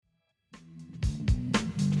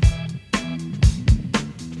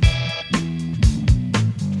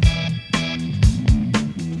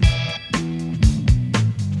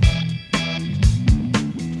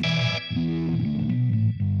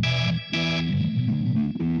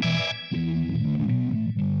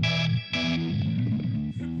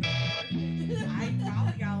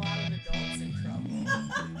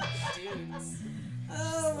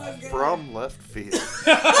Left Field, a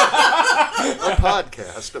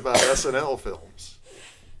podcast about SNL films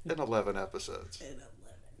in 11 episodes.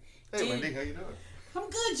 Hey, Lindy, how you doing? I'm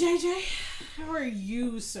good, JJ. How are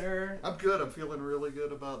you, sir? I'm good. I'm feeling really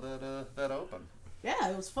good about that open. Yeah,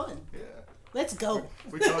 it was fun. Yeah. Let's go.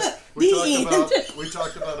 We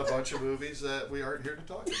talked about a bunch of movies that we aren't here to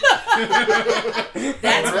talk about.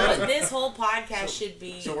 That's what this whole podcast should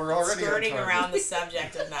be. So we're already skirting around the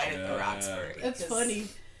subject of Night at the Roxbury. It's funny.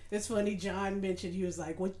 It's funny. John mentioned he was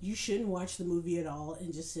like, "What? You shouldn't watch the movie at all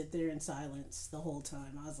and just sit there in silence the whole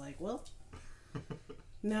time." I was like, "Well,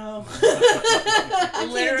 no." I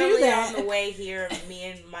Literally do that. on the way here, me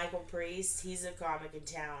and Michael Priest, he's a comic in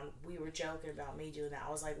town, we were joking about me doing that.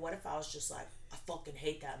 I was like, what if I was just like, I fucking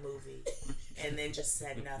hate that movie, and then just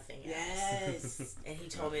said nothing else. Yes. And he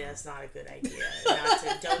told me that's not a good idea.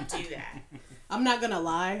 Don't do that. I'm not gonna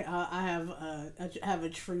lie. I have a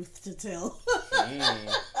truth to tell.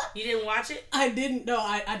 You didn't watch it? I didn't. No,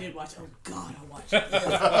 I did watch it. Oh God, I watched it.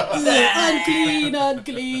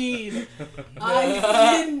 Unclean.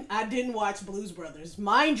 I didn't watch Blues Brothers.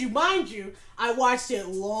 Mind you, I watched it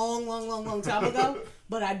long time ago,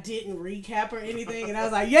 but I didn't recap or anything, and I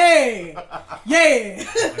was like, yeah,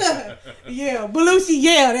 Belushi,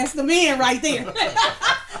 yeah, that's the man right there.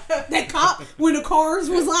 That cop when the cars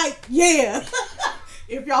was like, yeah.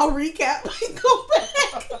 If y'all recap and go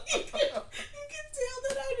back, you can tell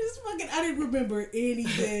that I didn't remember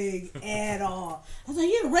anything at all. I was like,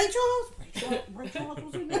 yeah, Ray Charles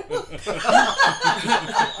was in there.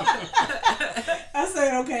 I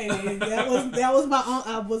said, okay, that was my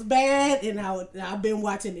I was bad, and I've been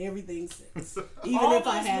watching everything since. Even all if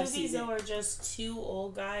I have those movies seen it. are just two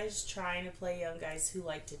old guys trying to play young guys who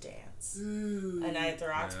like to dance. And Night at the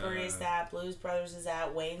Roxbury is that. Blues Brothers is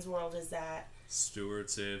that. Wayne's World is that. Stewart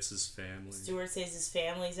Saves His Family. Stewart Saves His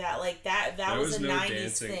Family's that. Like that was a no 90s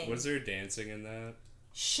dancing. thing. Was there dancing in that?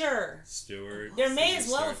 Sure. Stewart. There may Did as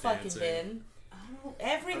you well start have fucking dancing? been.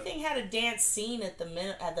 Everything had a dance scene at the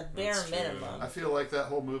bare That's true. minimum. I feel like that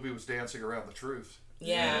whole movie was dancing around the truth.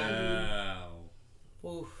 Yeah.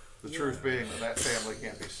 Wow. The truth being that family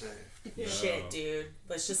can't be saved. No. Shit, dude.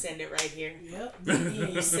 Let's just end it right here. Yep.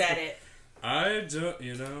 You said it. I don't.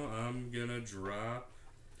 I'm gonna drop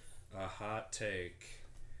a hot take.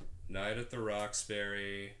 Night at the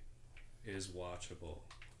Roxbury is watchable.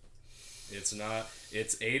 It's not.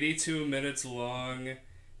 It's 82 minutes long.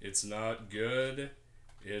 It's not good.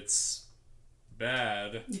 It's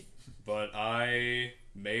bad. But I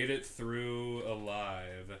made it through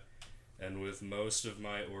alive and with most of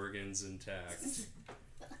my organs intact.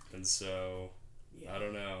 And so, I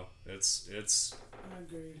don't know. It's I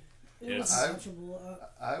agree. It was It's- watchable.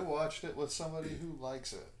 I watched it with somebody who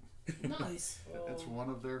likes it. Nice. It's one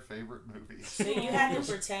of their favorite movies. So you had to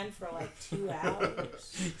pretend for like 2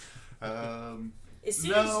 hours. As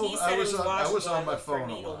soon as he said I it was was on, watchable, I was on my looked for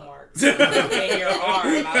phone a needle lot. marks in your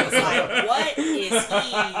arm. I was like, what is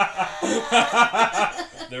he?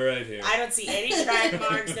 they're right here. I don't see any track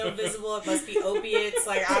marks, no visible. It must be opiates.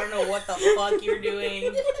 Like, I don't know what the fuck you're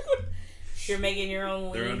doing. You're making your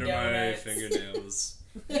own They're lean under donuts. my fingernails.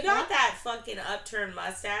 You got that fucking upturned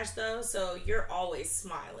mustache though, so you're always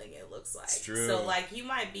smiling. It looks like. It's true. So like you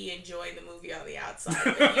might be enjoying the movie on the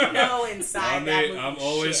outside, but you know inside that movie. I'm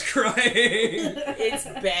always shit. crying. It's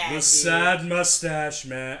bad. The dude. sad mustache,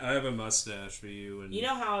 man. I have a mustache for you in You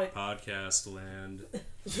know how it. podcast land.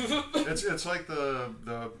 It's like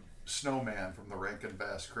the snowman from the Rankin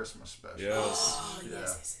Bass Christmas special. Yes. Oh Yeah.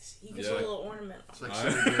 yes. You get Yeah. your little ornament. It's like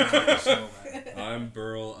sitting there like a snowman. I'm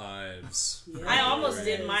Burl Ives. Yeah. I almost Yes.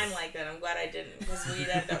 did mine like that. I'm glad I didn't because we'd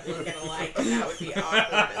end up looking alike, and that would be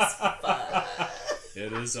awkward as fuck.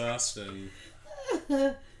 It is Austin.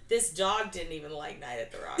 This dog didn't even like Night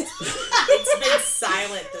at the Roxbury. It's been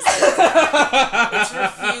silent this whole time. It's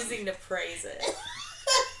refusing to praise it.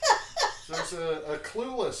 So there's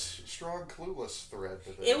a strong clueless thread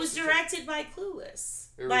to this. It was directed by Clueless.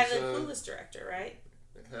 It By was, the Clueless director, right?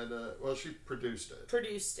 It had she produced it.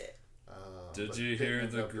 Produced it. Did but you didn't hear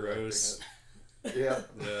end the up directing gross? it. Yeah.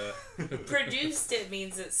 Yeah. Produced it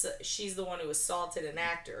means she's the one who assaulted an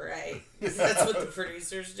actor, right? That's what the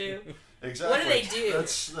producers do. Exactly. What do they do?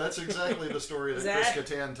 That's exactly the story Is that that- Chris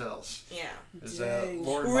Kattan tells. Yeah. Is Dang.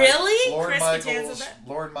 Really? Lorne Chris Kattan's Michaels, in that?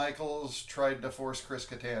 Lorne Michaels tried to force Chris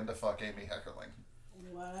Kattan to fuck Amy Heckerling.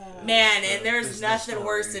 Wow. Man, and Is there's the nothing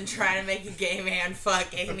worse story. than trying to make a gay man fuck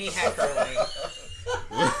Amy Heckerling.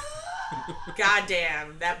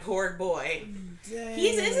 Goddamn, that poor boy. Dang.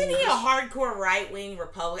 Isn't he a hardcore right-wing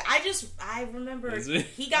Republican? I remember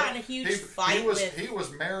he got in a huge fight with... He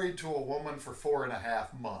was married to a woman for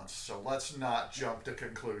 4.5 months, so let's not jump to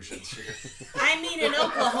conclusions here. I mean, in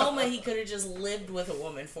Oklahoma, he could have just lived with a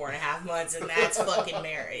woman 4.5 months, and that's fucking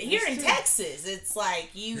married. Here in Texas, it's like,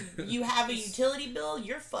 you have a utility bill,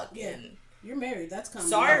 you're fucking... Yeah. You're married. That's coming.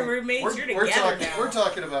 Sorry, roommates, you're together now. We're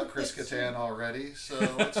talking about Chris Kattan already, so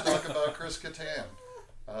let's talk about Chris Kattan.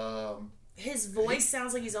 His voice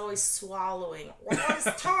sounds like he's always swallowing. Always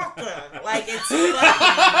talking. Like, it's fucking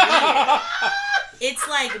weird. It's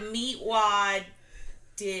like Meatwad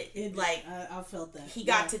did, like... I felt that. He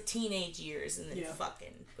got to teenage years and then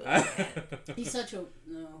fucking... He's such a...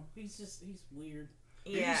 No, he's weird.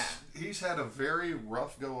 Yeah. He's had a very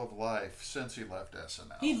rough go of life since he left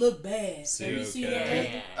SNL. He looked bad. See, Have you seen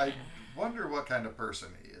okay. that? I wonder what kind of person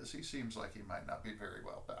he is. He seems like he might not be very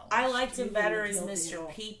well balanced. I liked him better as Guilty Mr. at all.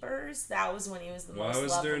 Peepers. That was when he was the Why most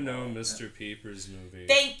was there lovable. no Mr. Peepers movie?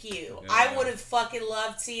 Thank you. Yeah. I would have fucking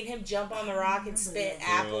loved seeing him jump on the rock and spit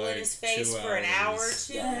apple in his face 2 for an hour or hours.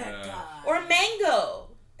 two. That Yeah. guy. Or Mango.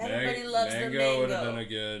 Everybody loves Mango the Mango. would have been a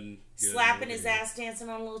good Slapping movie. his ass, dancing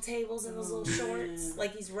on little tables in those little shorts, man.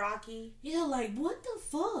 like he's Rocky. Yeah, like, what the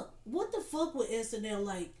fuck? What the fuck with SNL?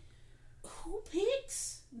 Like, who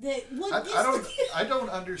picks that? What I don't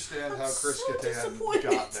understand how Chris so Kattan disappointed.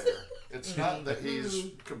 got there. It's not that he's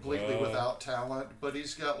completely Well. without talent, but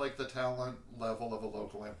he's got like the talent level of a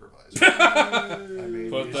local improviser. I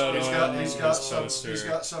mean, Put that on he's his poster.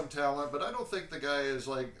 got some talent, but I don't think the guy is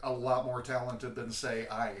like a lot more talented than say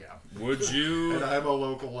I am. Would you? And I'm a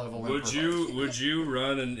local level improviser. Would you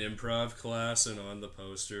run an improv class and on the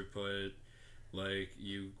poster put like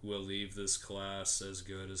you will leave this class as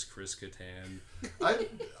good as Chris Kattan?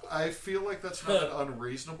 I feel like that's not an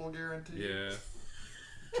unreasonable guarantee. Yeah.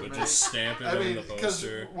 But just stamp it I mean, on the because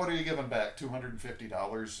poster. what are you giving back?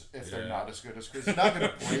 $250 if they're Yeah. not as good as Chris. It's not going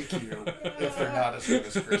to break you if they're not as good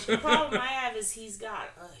as Chris. The problem I have is he's got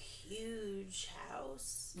a huge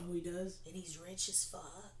house Oh, he does. and he's rich as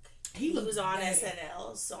fuck. He was on bad.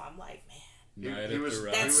 SNL, so I'm like, man, Night he at was-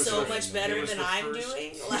 the that's was so the- much better he was than the I'm first-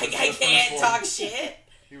 doing. he was Like, the I first can't one. talk shit.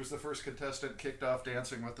 He was the first contestant kicked off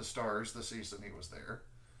Dancing with the Stars the season he was there.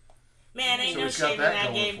 Man, ain't So no he's got shame in that that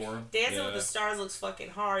going game. for him. Dancing with Yeah. the Stars looks fucking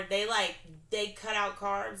hard. They cut out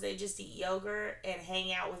carbs. They just eat yogurt and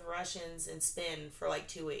hang out with Russians and spin for like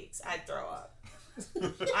 2 weeks. I'd throw up.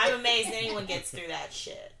 I'm amazed anyone gets through that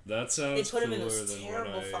shit. That sounds put him cooler in those than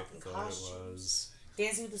terrible what I fucking thought costumes. it was.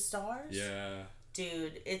 Dancing with the Stars? Yeah.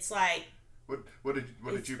 Dude, it's like, What did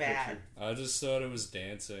It's you bad. picture? I just thought it was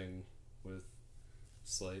dancing with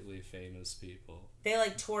slightly famous people. they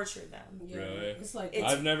like torture them. Yeah, Really? It's like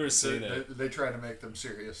It's- I've never seen They, it. they try to make them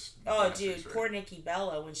serious. Oh, dancers, dude, right? poor Nikki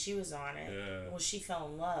Bella when she was on it. Yeah. Well, she fell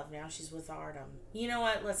in love. Now she's with Artem. You know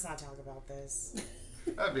what? Let's not talk about this.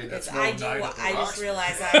 I mean, that's It's, no I Night do. at the I just Roxbury.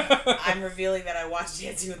 realized I'm revealing that I watched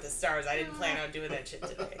Dancing with the Stars. I didn't plan on doing that shit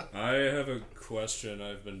today. I have a question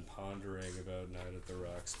I've been pondering about Night at the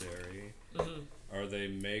Roxbury. Mhm. Are they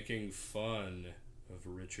making fun of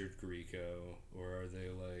Richard Grieco, or are they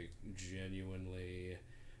like genuinely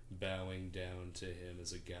bowing down to him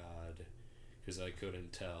as a god? Because I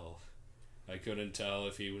couldn't tell. I couldn't tell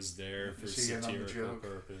if he was there for Is he in on the satirical joke?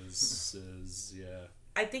 purposes. Yeah.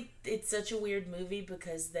 I think it's such a weird movie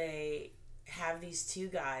because they have these two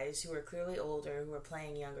guys who are clearly older who are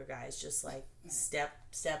playing younger guys, just like Step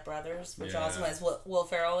Brothers, which Yeah. also has Will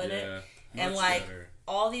Ferrell in it. Yeah. And Much like better.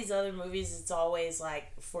 all these other movies, it's always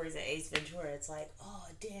like, for example, Ace Ventura. It's like, oh,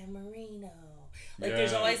 Dan Marino. Like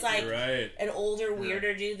there's Yeah, always like you're right. an older,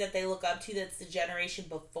 weirder dude that they look up to that's the generation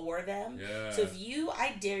before them. Yeah. So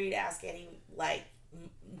I dare you to ask any like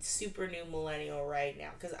super new millennial right now,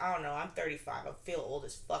 because I don't know, I'm 35, I feel old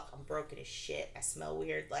as fuck, I'm broken as shit, I smell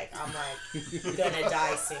weird, like I'm like gonna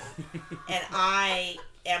die soon, and I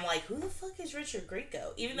am like, who the fuck is Richard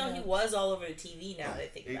Grieco? Even though he was all over the TV. Now that I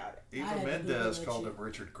think about it, Eva I had to Mendes Google called it. him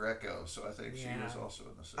Richard Greco, so I think she Yeah. was also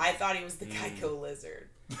in the same. I thought he was the Geico lizard,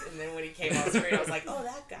 and then when he came on screen, I was like, oh,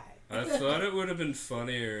 that guy. I thought it would have been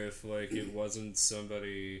funnier if like it wasn't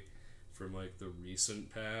somebody from like the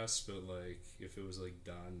recent past, but like if it was like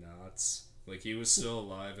Don Knotts, like he was still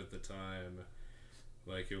alive at the time.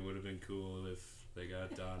 Like it would have been cool if They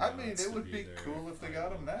got Don. I mean, Knotts it to would be there. cool if they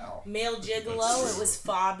got him now. Male gigolo, it was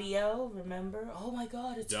Fabio, remember? Oh my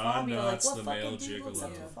god, it's Don Fabio. Knotts, Like, the what male fucking dude looks gigolo.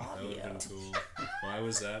 up to That would Fabio? have been cool. Why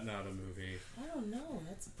was that not a movie? I don't know.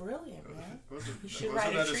 That's brilliant, man. Wasn't- You should wasn't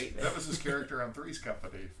write a that his- treatment. That was his character on Three's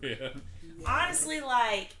Company. Yeah. Honestly,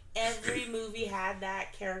 like, every movie had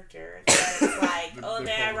that character. That it's like, The- they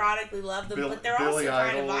the- ironically love them, but they're Billy also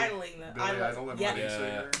kind of Idol- idling them. Billy Idol and yeah. Wedding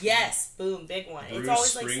Singer. Yes, boom, big one. It's Bruce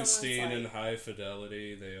always like Springsteen someone's and like, High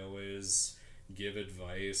Fidelity, they always give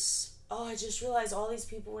advice. oh, I just realized all these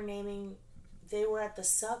people were naming, they were at the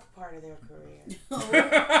suck part of their career. Oh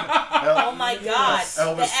Oh my god.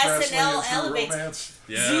 Elvis The Presley SNL and True elevates. Romance.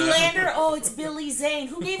 Yeah. Zoolander, oh, it's Billy Zane.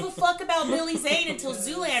 Who gave a fuck about Billy Zane until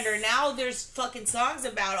Zoolander? Now there's fucking songs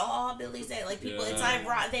about, oh, Billy Zane. Like, people, it's Yeah.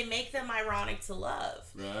 ironic. They make them ironic to love.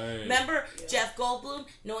 Right. Remember Jeff Goldblum?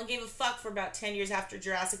 No one gave a fuck for about 10 years after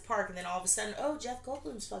Jurassic Park, and then all of a sudden, oh, Jeff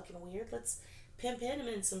Goldblum's fucking weird. Let's pimp him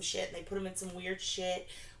in some shit, and they put him in some weird shit.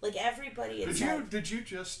 Like, everybody, it's like... Did you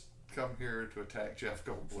just come here to attack Jeff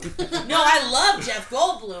Goldblum? No, I love Jeff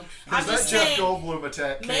Goldblum. I'm Because that just Jeff saying... Goldblum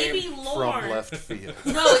attack maybe came Lorne- from left field.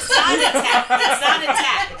 No, it's not an attack. It's not an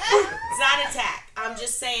attack. It's not an attack. I'm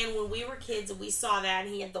just saying, when we were kids and we saw that,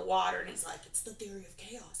 and he had the water, and he's like, it's the theory of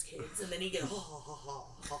chaos, kids. And then he goes, ha, ha, ha,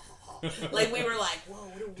 ha, ha, ha. Like, we were like, whoa,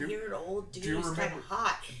 what a weird old dude. do you He's kind of remember-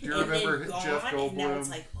 hot. do you and remember then gone, Jeff and now it's Goldblum?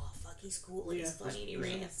 like, oh, fuck, he's cool, and he's funny, and he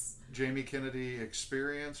rants. Jamie Kennedy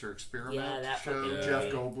Experience or Experiment Yeah, that show. fucking Jeff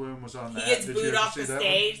movie. Goldblum was on that. He gets Did you booed ever off see the that one?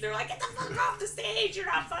 stage. They're like, get the fuck off the stage. You're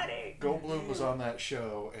not funny. Goldblum was on that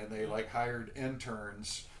show, and they like hired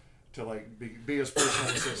interns to like be his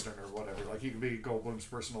personal assistant or whatever. Like, you could be Goldblum's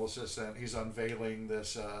personal assistant. He's unveiling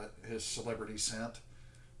this his celebrity scent,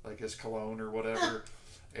 like his cologne or whatever.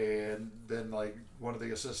 And then, like, one of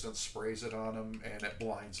the assistants sprays it on him, and it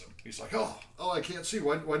blinds him. He's like, oh, I can't see.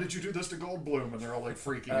 Why did you do this to Goldblum? And they're all, like,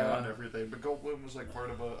 freaking out and everything. But Goldblum was, like, part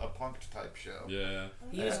of a punk-type show. Yeah.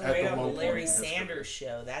 He was At great the on the low Larry point in history. Sanders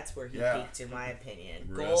show. That's where he Yeah. peaked, in my opinion.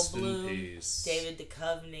 Rest in Goldblum, peace. David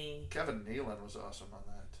Duchovny. Kevin Nealon was awesome on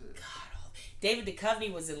that, too. David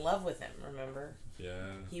Duchovny was in love with him, remember?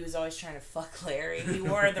 Yeah. He was always trying to fuck Larry. He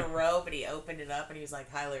wore the robe, and he opened it up, and he was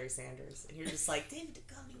like, hi, Larry Sanders. And you're just like, David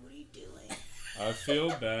Duchovny, what are you doing? I feel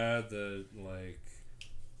bad that, like,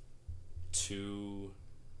 2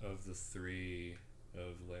 of the 3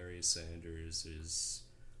 of Larry Sanders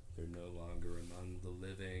they're no longer among the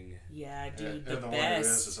living. Yeah, dude, And the the one who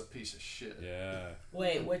best. is a piece of shit. Yeah.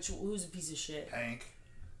 Wait, who's a piece of shit? Hank.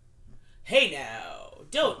 Hey now,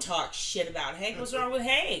 don't talk shit about Hank. What's wrong with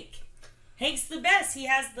Hank? Hank's the best. He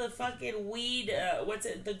has the fucking weed,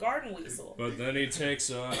 the garden weasel. But then he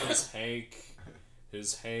takes off his Hank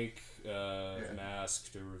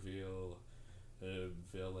mask to reveal a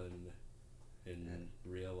villain in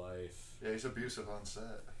real life. Yeah, he's abusive on set.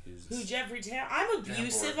 Who, Jeffrey Tambor? I'm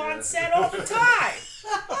abusive Tambor, on yeah. set all the time.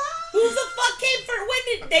 Who the fuck came for?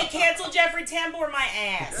 When did they cancel Jeffrey Tambor? My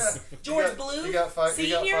ass. George Bluth. He got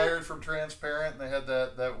Senior? fired from Transparent, and they had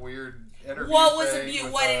that weird interview. What was thing abuse?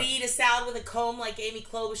 with, What did he eat a salad with a comb like Amy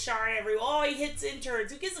Klobuchar and everyone? Oh, he hits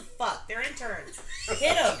interns. Who gives a fuck? They're interns.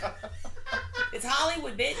 Hit them. It's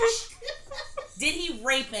Hollywood, bitch. Did he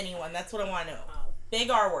rape anyone? That's what I want to know. Big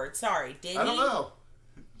R word. Sorry. Did he? I don't know.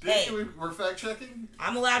 Hey. We're fact checking.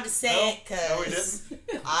 I'm allowed to say No. it because No, he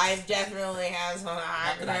didn't. I definitely have some.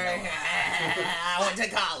 I went to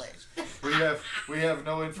college. We have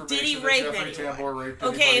no information. Did he that Rape Jeffrey anyone? Tambor raped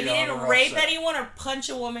Okay, if he anybody on didn't or rape offset. anyone or punch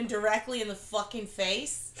a woman directly in the fucking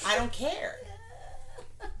face, I don't care.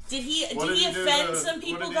 Did he What did he do offend to- some what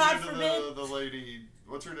people? did he God do to forbid. The lady.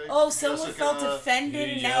 What's her name? Oh, someone Jessica- felt offended,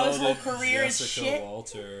 He and now his whole yelled at career is Jessica shit.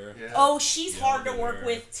 Walter. Yeah. Oh, she's Yeah, hard to they work were.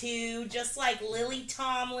 with too. Just like Lily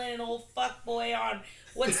Tomlin, an old fuckboy on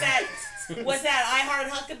what's that? What's that? I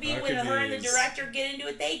Heart Huckabee when her and the Huckabees. director get into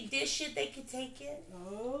it. They dish shit. They could take it.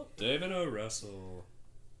 Oh. David O. Russell.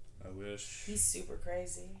 I wish. He's super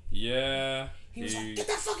crazy. Yeah. He was like, "Get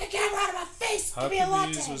that fucking camera out of my face! Give me a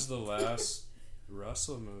Huckabees latte." was the last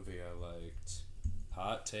Russell movie I liked.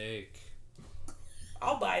 Hot take.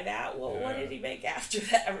 I'll buy that. What Yeah. did he make after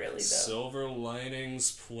that? Really though. Silver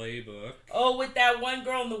Linings Playbook. Oh, with that one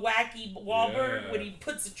girl in the wacky Wahlberg Yeah. when he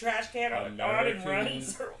puts the trash can on and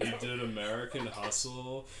runs. Or He did American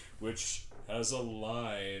Hustle, which has a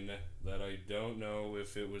line that I don't know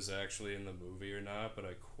if it was actually in the movie or not, but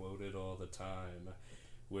I quote it all the time,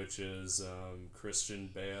 which is Christian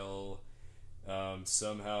Bale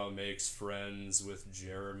somehow makes friends with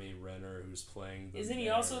Jeremy Renner, who's playing the Isn't he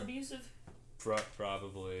mayor. also abusive?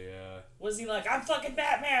 Probably, yeah. Was he like, I'm fucking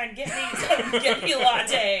Batman, get me a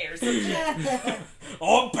latte or something?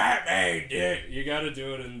 "Oh, Batman!" Yeah, you got to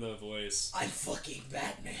do it in the voice. I'm fucking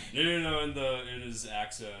Batman. No, in his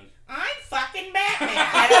accent. I'm fucking Batman.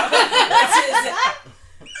 I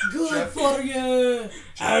Good for you.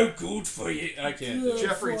 How good for you? I can't do it.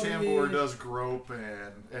 Jeffrey for Tambor you. does grope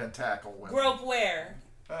and tackle women. Grope where?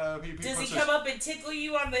 He Does puts he come up and tickle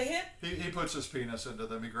you on the hip? He puts his penis into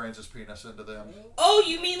them. He grinds his penis into them. Oh,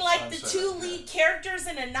 you mean like I'm the sorry, two yeah. lead characters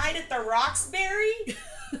in A Night at the Roxbury?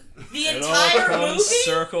 The It all entire comes movie?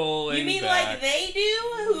 circling You mean back. like they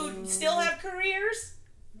do, who still have careers?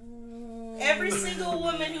 Every single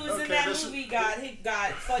woman who was in Okay, that this is- movie got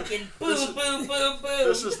fucking This boom, is- boom, boom, boom.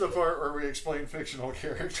 This is the part where we explain fictional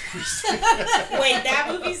characters. Wait, that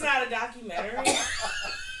movie's not a documentary?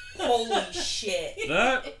 Holy shit.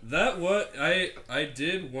 That what I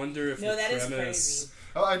did wonder if No, the that is premise. crazy.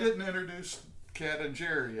 Oh, I didn't introduce Cat and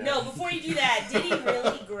Jerry yet. No, before you do that, did he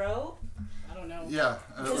really grope? I don't know. Yeah.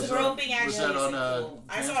 Because groping actually was that isn't on cool.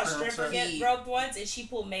 I saw a Transparent stripper Set? get groped once, and she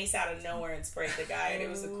pulled mace out of nowhere and sprayed the guy, and it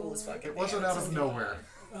was the coolest fucking It thing wasn't I've out ever of seen. nowhere.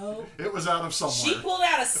 Oh. It was out of She somewhere. pulled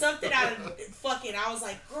out of something out of fucking. I was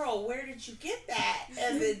like, "Girl, where did you get that?"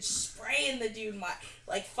 And then spraying the dude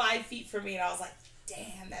like 5 feet from me, and I was like,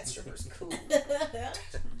 "Damn, that stripper's cool."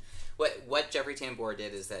 What Jeffrey Tambor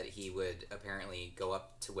did is that he would apparently go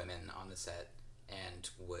up to women on the set and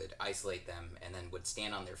would isolate them, and then would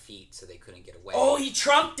stand on their feet so they couldn't get away. Oh, he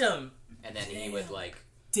trumped him. And then he would like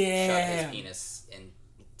shove his Damn. penis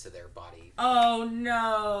into their body. Oh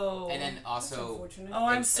no. And then also Unfortunate. Oh,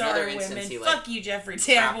 I'm in sorry, another women. instance, he, Fuck you, Jeffrey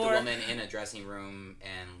trapped a Tambor. woman in a dressing room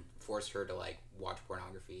and forced her to like watch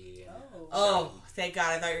pornography. And Oh, thank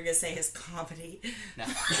God. I thought you were going to say his comedy. No.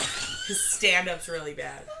 His stand-up's really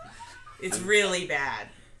bad. It's really bad.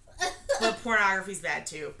 But pornography's bad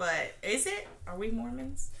too. But is it? Are we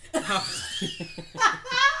Mormons?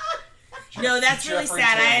 No, that's really Jeffrey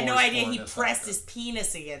sad. I had no Tambor's idea porn he is pressed not his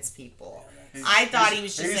penis against people. He's- I thought he's- he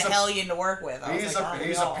was he's just a hellion to work with. I was He's like, a aren't we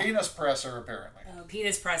he's all? a penis presser apparently.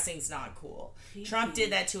 Penis pressing's not cool. Trump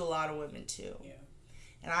did that to a lot of women too. Yeah.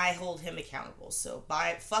 And I hold him accountable. So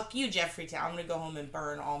fuck you, Jeffrey Tambor. I'm gonna go home and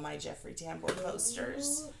burn all my Jeffrey Tambor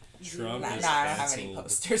posters. Trump Nah, is I don't have any canceled.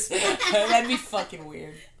 posters. That'd be fucking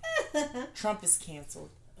weird. Trump is canceled.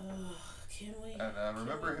 Can we? And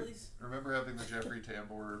remember please? remember having the Jeffrey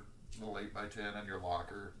Tambor little 8x10 in your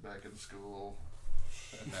locker back in school,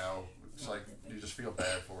 and now it's like you just feel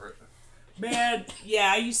bad for it. Man,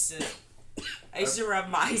 yeah, I used to rub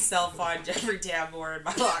myself on Jeffrey Tambor in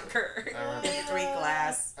my locker between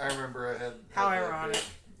class. I remember I had How that ironic.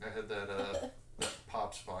 I had that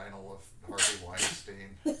Pops vinyl of Harvey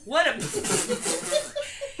Weinstein. What a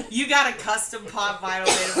you got a custom pop vinyl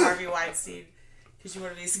made of Harvey Weinstein because you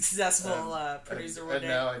want to be a successful producer one And day.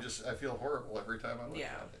 now I feel horrible every time I look Yeah.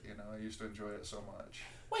 at it. You know, I used to enjoy it so much.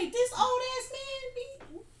 Wait, this old ass man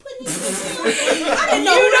be putting his I didn't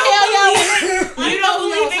know You who the hell y'all don't were. You don't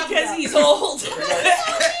believe it because he's old.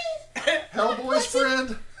 Hellboy's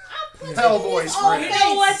friend. Hellboy's Hellboy's friend. You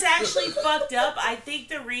know what's actually fucked up? I think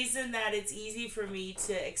the reason that it's easy for me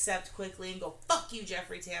to accept quickly and go, fuck you,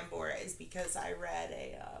 Jeffrey Tambor, is because I read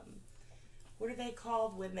what are they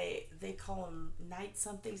called when they call them night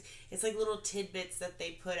somethings? It's like little tidbits that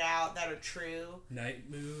they put out that are true. Night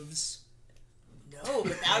moves. No,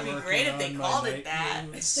 but that would be great if they Working on my called it night that.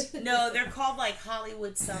 moves. No, they're called like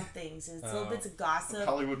Hollywood somethings. It's little bits of gossip.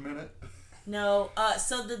 Hollywood Minute. No,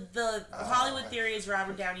 so the Hollywood theory is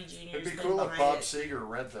Robert Downey Jr. It'd be has cool been if behind Bob it. Seger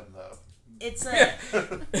read them though. It's a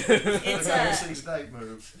It's a these night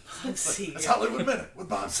moves. Bob Seger. It's Hollywood Minute with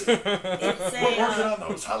Bob Seger. It's We're working a on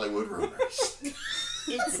those Hollywood rumors.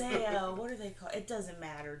 it's a what are they called? It doesn't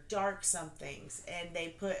matter. Dark somethings, and they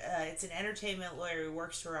put it's an entertainment lawyer who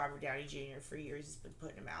works for Robert Downey Jr. for years. He's been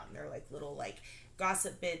putting them out, and they're like little like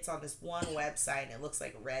gossip bits on this one website, and it looks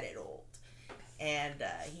like Reddit old. And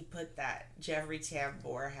he put that Jeffrey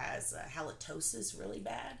Tambor has halitosis really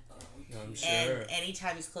bad. I'm sure. And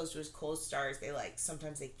anytime he's close to his co-stars, they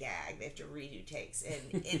sometimes they gag. They have to redo takes, and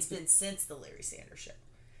it's been since the Larry Sanders Show.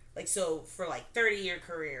 Like, so for 30-year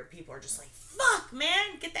career, people are just like, "Fuck,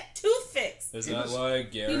 man, get that tooth fixed." Is He that was- why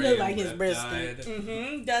Gary looked like his Webb breast died?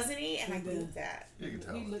 Mm-hmm. Doesn't he? And I He does. believe that. You can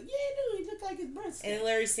tell. He look, yeah, dude, he look like his breast. And in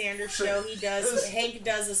Larry Sanders Show, Hank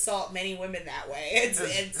does assault many women that way, and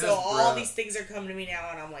His so all breath. these things are coming to me now,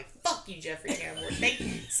 and I'm like, "Fuck you, Jeffrey Tambor."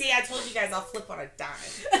 See, I told you guys I'll flip on a dime.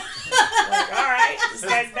 Like, all right, this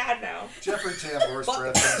guy's bad now. Jeffrey Tambor's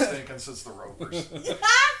breath been stinking since the Ropers.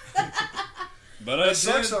 But I It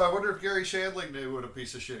sucks did. though. I wonder if Gary Shandling knew what a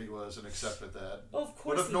piece of shit he was and accepted that. Of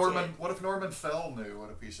course, What if Norman Fell knew what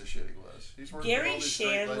a piece of shit he was? He's working with Gary all these great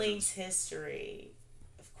legends. Shandling's history,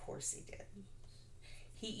 of course he did.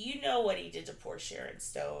 you know what he did to poor Sharon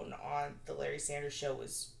Stone on the Larry Sanders Show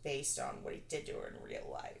was based on what he did to her in real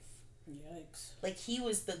life. Yikes. Like, he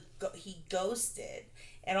ghosted.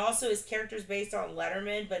 And also his character's based on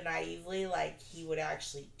Letterman, but naively, like, he would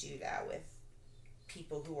actually do that with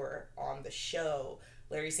people who were on the show,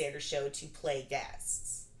 Larry Sanders Show, to play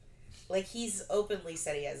guests. Like, he's openly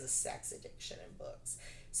said he has a sex addiction in books.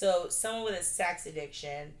 So someone with a sex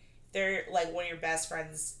addiction, they're like one of your best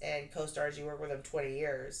friends and co-stars, you work with them 20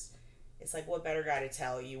 years. It's like, what better guy to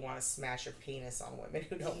tell you want to smash your penis on women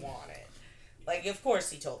who don't want it? Like, of course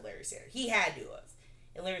he told Larry Sanders. He had to have.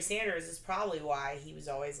 And Larry Sanders is probably why he was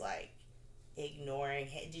always like ignoring.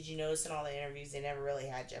 Hey, did you notice in all the interviews they never really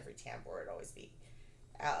had Jeffrey Tambor? It'd always be,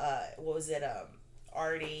 what was it,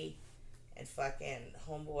 Artie and fucking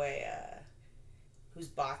homeboy, who's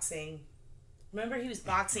boxing. Remember he was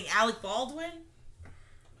boxing Alec Baldwin?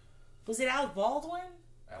 Was it Alec Baldwin?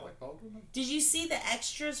 Alec Baldwin? Did you see the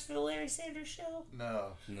extras for the Larry Sanders Show? No.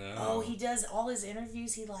 No. Oh, he does all his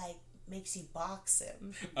interviews. He like makes you box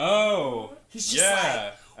him. Oh. He's just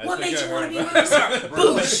yeah. like, what I think made I you want to heard be a about movie star? that.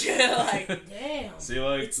 Bullshit. Like, damn. See,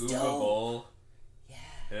 like It's Uwe dope. Boll. Yeah.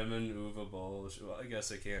 Him and Uwe Boll. Well, I guess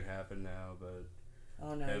it can't happen now, but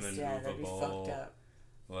Oh no, him he's and dead. That'd Uwe be Boll, fucked up.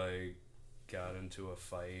 like, got into a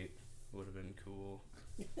fight. Would have been cool.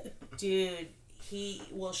 Dude,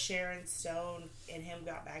 Sharon Stone and him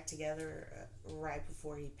got back together right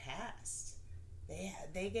before he passed.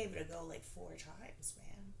 They gave it a go like 4 times,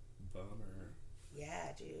 man. Bummer. Yeah,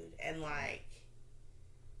 dude. And like,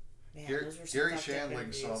 man, Gary, those were some Gary fucked up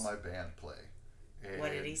Shandling saw interviews. my band play. And,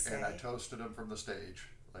 What did he say? And I toasted him from the stage.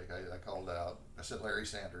 Like, I called out. I said, Larry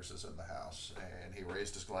Sanders is in the house. And he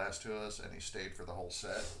raised his glass to us, and he stayed for the whole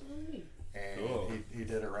set. And Cool. he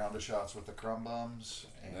did a round of shots with the Crumb Bums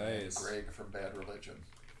and Nice. Greg from Bad Religion.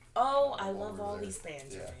 Oh, I While love we were all there. these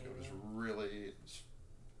bands. Yeah, right it was now. really...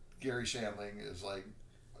 Gary Shandling is like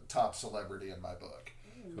a top celebrity in my book.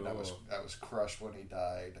 Cool. I was crushed when he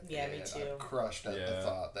died. Yeah, me and too. I'm crushed at the Yeah.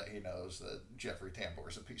 thought that he knows that Jeffrey Tambor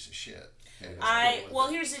is a piece of shit. And is cool with Well,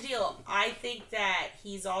 it. here's the deal. I think that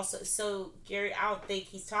he's also Gary. I don't think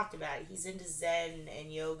he's talked about it. He's into Zen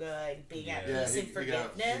and yoga and being at Yeah. peace and he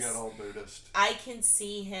forgiveness. got all Buddhist. I can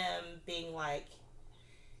see him being like,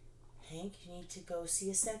 Hank, you need to go see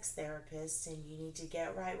a sex therapist and you need to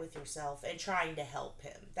get right with yourself, and trying to help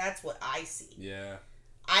him. That's what I see. Yeah.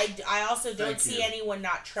 I also don't Thank see you. anyone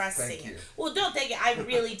not trusting Thank him. you. Well, don't think it. I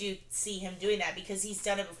really do see him doing that because he's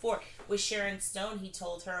done it before. With Sharon Stone, he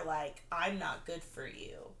told her, like, I'm not good for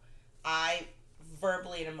you. I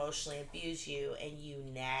verbally and emotionally abuse you and you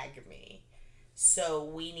nag me. So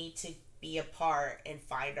we need to be apart and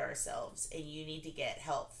find ourselves, and you need to get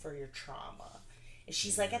help for your trauma. And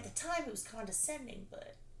she's like, at the time it was condescending,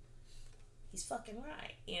 but he's fucking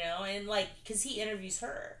right, you know? And like, because he interviews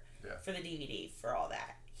her Yeah. for the DVD for all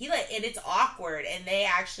that. And it's awkward, and they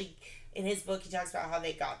actually, in his book, he talks about how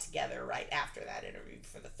they got together right after that interview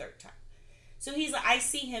for the 3rd time. So he's like, I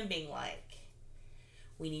see him being like,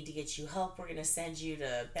 we need to get you help. We're going to send you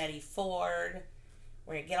to Betty Ford.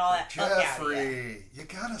 We're going to get all that fuck out of you. Jeffrey, you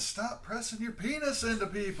gotta stop pressing your penis into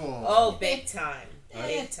people. Oh, big time.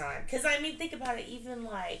 Big time. Because, I mean, think about it. Even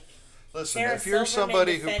like, Listen, Sarah if you're Silverman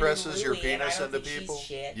somebody who defended presses your Louis, and I penis don't into think she's people,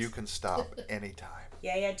 shit. you can stop anytime.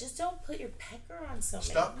 yeah, just don't put your pecker on so many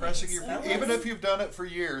Stop pressing things, your fellas. Even if you've done it for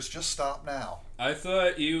years, just stop now. I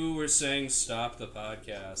thought you were saying stop the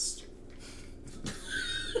podcast.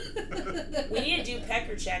 We need to do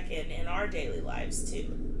pecker checking in our daily lives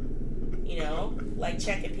too. You know, like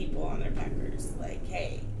checking people on their peckers. Like,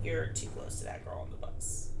 hey, you're too close to that girl on the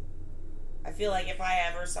bus. I feel like if I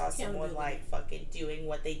ever saw someone like fucking doing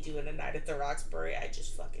what they do in A Night at the Roxbury, I'd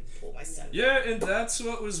just fucking pull my son. Yeah, and that's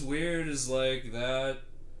what was weird is like that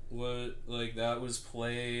was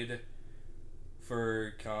played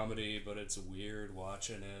for comedy, but it's weird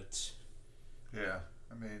watching it. Yeah,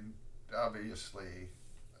 I mean, obviously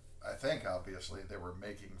they were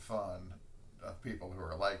making fun of people who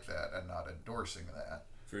are like that and not endorsing that.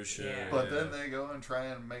 For sure. Yeah. But yeah. then they go and try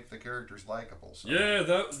and make the characters likable. So. Yeah,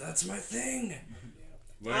 that's my thing.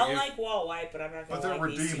 Like, I like Walt White, but I'm not gonna But they're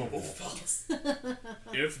like these two redeemable. goofballs.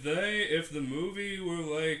 if the movie were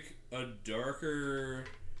like a darker,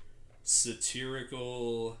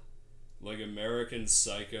 satirical, like American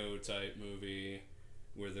Psycho type movie,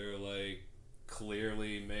 where they're like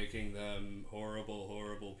clearly making them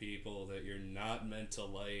horrible people that you're not meant to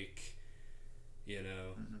like, you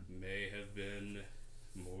know, may have been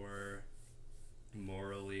more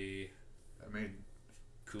morally I mean,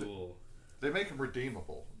 cool. They make them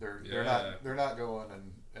redeemable. They're not going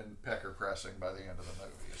and pecker pressing by the end of the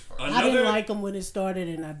movie. As far as I didn't like them when it started,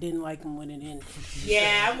 and I didn't like them when it ended.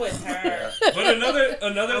 Yeah, I'm with her. But another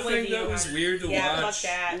I'm with thing you that was on- weird to yeah, watch fuck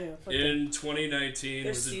that. Yeah, fuck in 2019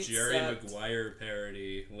 Their was a suits Jerry sucked. Maguire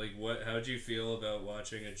parody. Like, what? How'd you feel about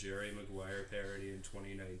watching a Jerry Maguire parody in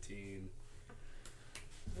 2019?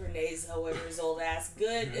 Renee Zellweger's old ass.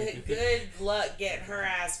 Good luck getting her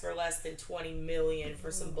ass for less than $20 million for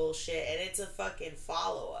some bullshit, and it's a fucking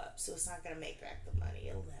follow up, so it's not gonna make back the money.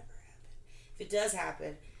 It'll never happen. If it does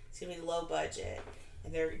happen, it's gonna be low budget,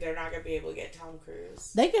 and they're not gonna be able to get Tom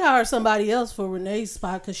Cruise. They can hire somebody else for Renee's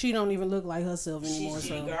spot because she don't even look like herself anymore. She's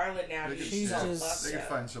Judy So Garland now. they Dude. could, She's all just- fucked they could up.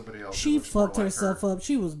 find somebody else. she who looks more fucked like herself her. up.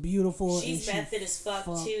 She was beautiful. She's and method as fuck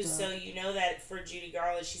fucked too, up. so you know that for Judy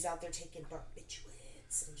Garland, she's out there taking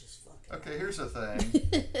barbiturates and just fucking. Okay, here's the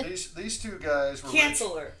thing. these two guys were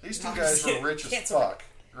Cancel her. These two No, I'm guys just were kidding. rich as Cancel her. fuck,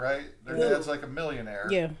 right? Their Who? dad's like a millionaire.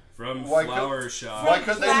 Yeah. From Why could- Flower Shop. Why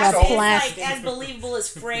couldn't they Plastic just is Plastic. like as believable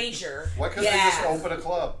as Frasier. Why couldn't they just open a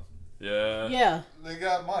club? Yeah. Yeah. They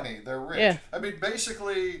got money. They're rich. Yeah. I mean,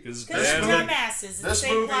 basically, Because Because This they're movie- dumbasses. It's the this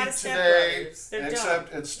same movie plot as Step today, Brothers. They're except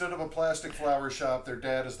dumb. instead of a plastic flower shop, their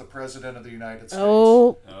dad is the president of the United States.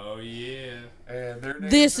 Oh, Oh yeah. And their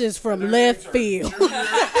names this are- is from their left names are field. Junior and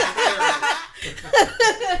Larry.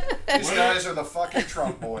 These guys are the fucking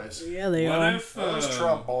Trump boys. yeah, they What are. if Those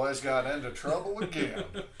Trump boys got into trouble again.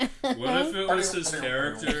 what if it was his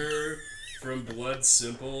character from Blood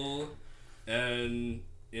Simple, and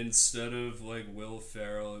instead of like Will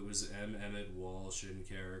Ferrell, it was M. Emmett Walsh in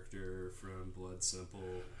character from Blood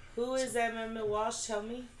Simple. Who is that Emmett Walsh? Tell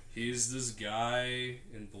me. He's this guy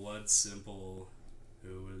in Blood Simple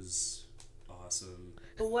who was awesome.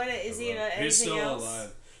 But what is he in He's anything still else?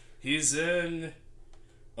 alive. He's in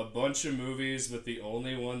a bunch of movies, but the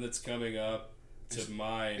only one that's coming up to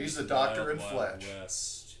mind he's is the Doctor Wild in Wild Fletch.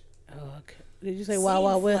 West. Oh, okay. Did you say Wild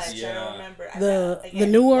Wild West? Fletch, I Yeah. don't remember. The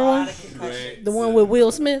newer one? Great. The one with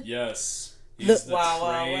Will Smith? Yes. The- He's the Wild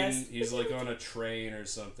Wild train. West. He's like on a train or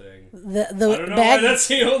something. The I don't know bad why that's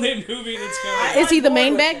the only movie that's coming. Is he the I'm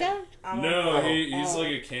main on bad board guy? with it. I'm No, on board. he's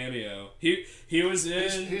like a cameo. He was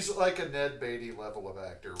in. He's like a Ned Beatty level of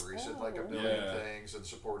actor, where he's in like a million Yeah. things and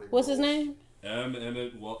supporting. What's his roles. name? M.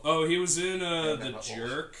 Emmett Walsh. Oh, he was in The Emmett Walsh.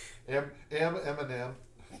 Jerk. Eminem.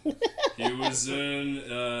 He was in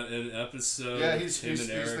an episode. Yeah, of he's Tim and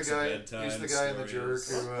the Eric's guy. Bedtime He's the guy in the jerk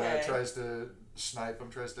Stories. who Okay. tries to snipe him,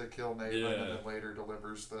 tries to kill Nathan, Yeah. and then later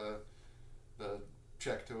delivers the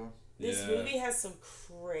check to him. This Yeah. movie has some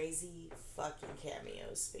crazy fucking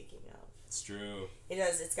cameos. Speaking of, It's true. it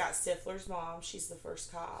does. It's got Stifler's mom. She's the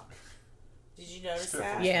first cop. Did you notice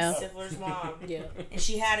that? Stifler's Yeah. Stifler's mom. Yeah. And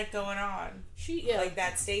she had it going on. She Like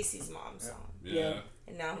that Stacy's mom song. Yeah.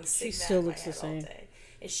 And now I'm She singing that still in my looks the head all same. day.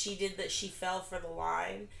 And she did that. She fell for the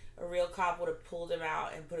line. A real cop would have pulled him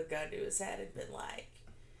out and put a gun to his head and been like,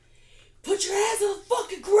 "Put your hands on the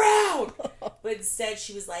fucking ground!" But instead,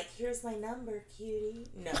 she was like, "Here's my number, cutie."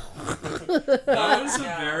 No. That was a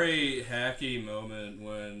No. very hacky moment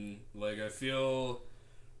when, like, I feel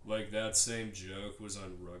like that same joke was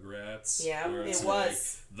on Rugrats. Yeah, where it's it like,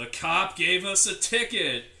 was. the cop gave us a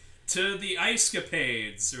ticket to the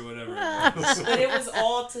Ice-capades or whatever. it was. But it was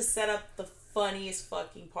all to set up the funniest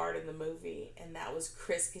fucking part in the movie, and that was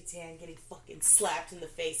Chris Kattan getting fucking slapped in the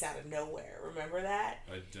face out of nowhere. Remember that?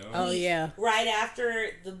 I don't. Oh yeah. Right after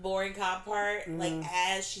the boring cop part, like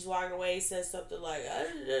as she's walking away, he says something like,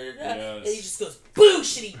 and he just goes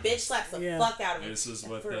boosh, and he bitch slaps the Yeah. fuck out of him. This is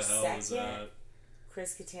And what for the a hell is second, that?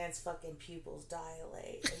 Chris Kattan's fucking pupils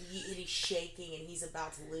dilate, and he's shaking, and he's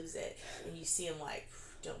about to lose it, and you see him like,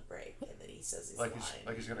 "Don't break," and then he says his Like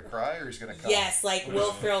line. he's gonna cry or he's gonna come. Yes, like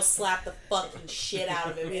Will Ferrell slapped the fucking shit out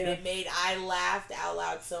of him, and it made I laughed out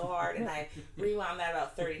loud so hard, and I rewound that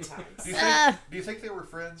about 30 times. Do you think they were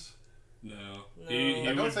friends? No. No. He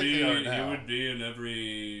I don't would think be they are now. he would be in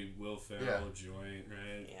every Will Ferrell Yeah. joint,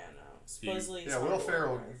 right? Yeah, no. Supposedly, he's Yeah, hard Will to work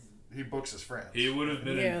Ferrell. with. He books his friends. He would have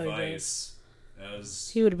been Yeah, in he Vice as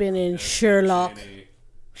He would have been in as Sherlock. Cheney.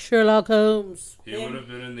 Sherlock Holmes. He would have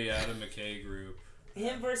been in the Adam McKay group.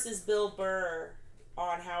 Him versus Bill Burr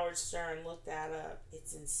on Howard Stern. Look that up.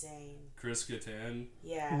 It's insane. Chris Kattan.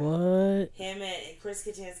 Yeah. What? Him and Chris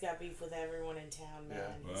Kattan's got beef with everyone in town, man.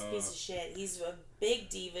 Yeah. He's a Wow. piece of shit. He's a big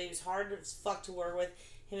diva. He was hard as fuck to work with.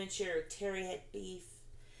 Him and Terry had beef.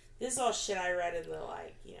 This is all shit I read in the,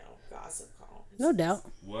 like, gossip columns. No doubt.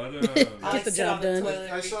 What? I Get like the sit job on the done. toilet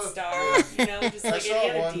and I read saw- Star, just I like saw any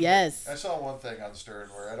other one- diva. Yes. I saw one thing on Stern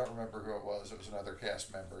where I don't remember who it was. It was another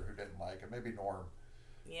cast member who didn't like it. Maybe Norm.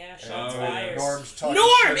 Yeah, And shots Oh, fired. Norm's talking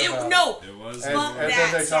Norm! shit about No! It was. And, Fuck and that.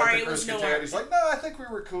 then they Sorry, talked it to was Chris Norm. Kattan. He's like, no, I think we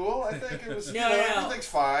were cool. I think it was, No, no. everything's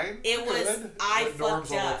fine. It We're was- good. I But Norm's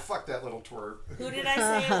fucked all like, up. fuck that little twerp. Who did I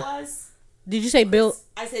say it was? Did you say Bill?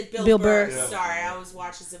 I said Bill, Bill Burr. Burr. Yeah. Sorry, I was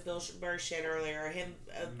watching some Bill Burr shit earlier. Him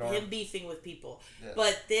Norm. beefing with people. Yeah.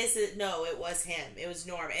 But this is no, it was him. It was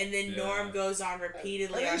Norm. And then Yeah. Norm goes on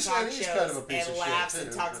repeatedly And on he's- talk and he's shows kind of a piece and of shit, laughs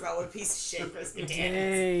and too, talks but- about what a piece of shit Chris Kattan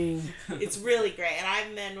is. Dang. It's really great. And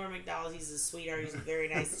I've met Norm McDonald. He's a sweetheart. He's a very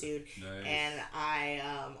nice dude. Nice. And I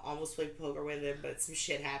almost played poker with him, but some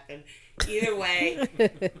shit happened. Either way,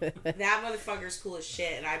 that motherfucker's cool as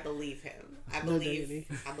shit, and I believe him. I believe diggity.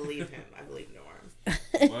 him. I believe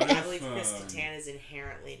Norm. What I if, believe Chris Kattan is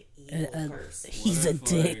inherently an evil person. He's a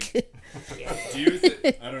What if, like, dick. Yeah. Do you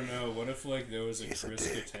think? I don't know. What if like there was a Chris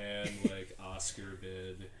Kattan like Oscar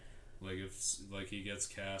bid? Like if like he gets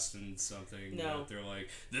cast in something No. that they're like,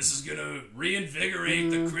 this is gonna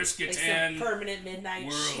reinvigorate the Chris Like some Kattan permanent midnight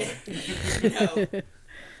world. shit. No.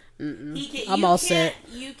 He can, I'm you all can't, set.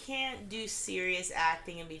 You can't do serious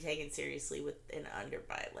acting and be taken seriously with an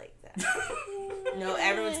underbite like that. No,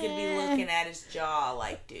 everyone's gonna be looking at his jaw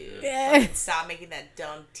like, dude, Yeah. fucking stop making that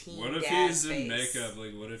dumb teen What if dad he's in face. makeup?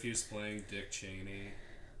 Like, what if he's playing Dick Cheney?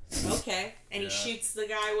 Okay, and he Yeah. shoots the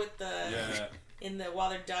guy with the Yeah.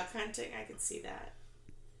 while they're duck hunting. I could see that.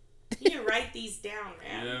 You can write these down,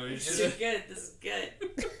 man. Yeah, we this should. is good. This is good.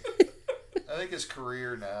 I think his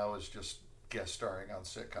career now is just guest starring on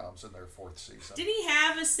sitcoms in their fourth season. Did he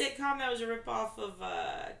have a sitcom that was a ripoff of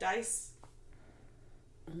Dice?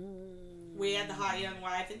 We had the hot young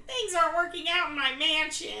wife, and things aren't working out in my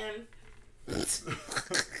mansion.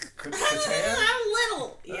 Kattan? I'm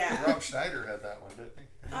little. Yeah. Rob Schneider had that one, didn't he?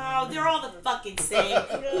 Oh, they're all the fucking same.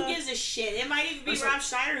 Who gives a shit? It might even be There's Rob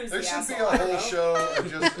Schneider who's There the should be asshole. a I don't whole know. show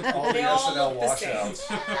of just all the They all SNL look the same. washouts.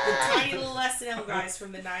 The tiny little SNL guys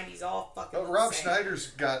from the 90s all fucking But look Rob the same. Schneider's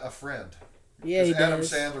got a friend. Yeah, he 'Cause Adam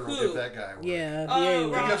does. Sandler will Who? give that guy work. Yeah, Oh, yeah, He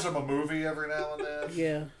Rob- gives him a movie every now and then.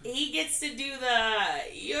 yeah. He gets to do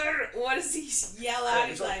what does he yell out?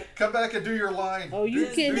 He's like, come back and do your line. Oh, you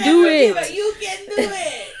 "This can never do give it. a- You can do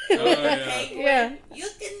it. Oh, yeah. Penguin, Yeah. You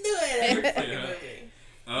can do it. Every fucking Yeah. movie.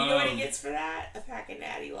 You know what he Um, gets for that? A pack of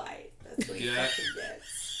Natty Light. That's what he Yeah. fucking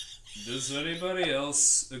gets. Does anybody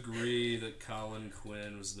else agree that Colin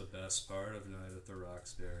Quinn was the best part of Night at the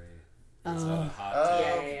Roxbury? Is that a hot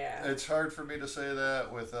take? Yeah. It's hard for me to say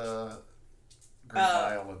that with Green Oh.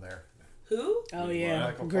 Mile in there. Who? Oh yeah,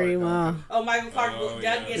 Michael Green Clark Mile. Duncan. Oh, Michael Clark Oh,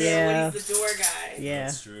 Duncan yes. Yeah. when he's the door guy. Yeah,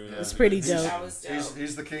 That's true. Yeah. it's pretty He's- dope. That was dope.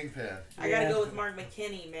 He's the kingpin. I gotta Yeah. go with Mark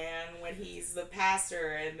McKinney, man, when he's the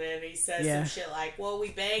pastor and then he says Yeah. some shit like, well,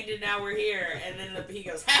 we banged and now we're here. And then he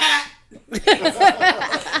goes, ha!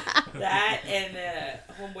 That and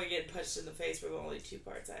Homeboy getting punched in the face were the only two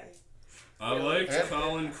parts I liked Yeah.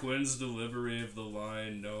 Colin Quinn's delivery of the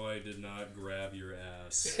line, "No, I did not grab your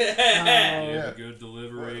ass." I. He had a good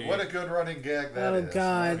delivery. What a good running gag that Oh is.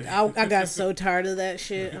 God, I got so tired of that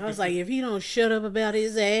shit. I was like, if he don't shut up about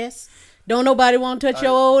his ass, don't nobody want to touch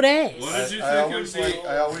your old ass. What did you I think always of like the?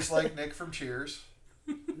 I always like Nick from Cheers.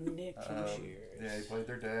 Nick from Cheers. Yeah, he played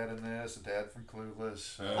their dad in this. The dad from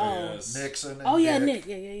Clueless. Oh, yes. Nixon. And Oh yeah, Dick.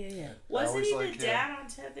 Nick. Yeah. Wasn't always he the like him. dad on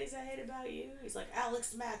 10 Things I Hate About You? He's like,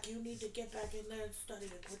 Alex Mack, you need to get back in there and study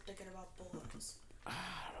and quit thinking about boys.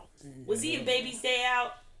 Was he in Baby's Day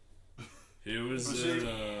Out? He was, Was in.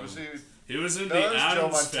 he He was in No, the it was Joe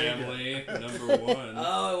Addams Montana. Family, number one.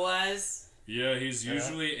 Oh, it was? Yeah, he's Yeah.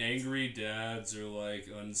 usually angry dads or like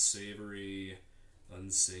unsavory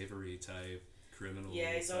type criminal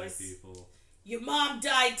Yeah, he's type always- people. Your mom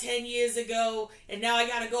died 10 years ago, and now I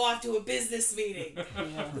gotta go off to a business meeting.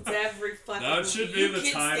 It's every fucking That should movie. be You the kids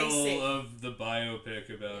stay title safe. of the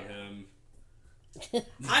biopic about Yeah. him.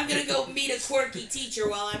 I'm gonna go meet a quirky teacher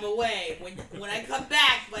while I'm away. When I come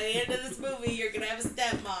back, by the end of this movie, you're gonna have a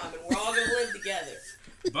stepmom, and we're all gonna live together.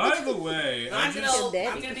 By the way, I'm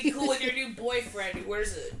Daddy. gonna be cool with your new boyfriend who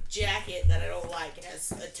wears a jacket that I don't like and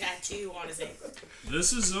has a tattoo on his ankle.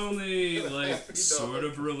 this is only like sort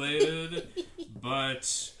of related,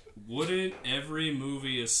 but wouldn't every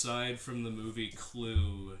movie aside from the movie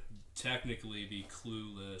Clue technically be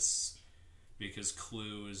Clueless because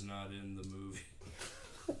Clue is not in the movie?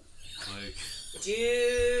 Like,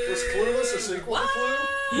 Dude. Was Clueless a sequel to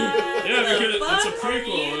Clue? yeah, because it's a Fuck, are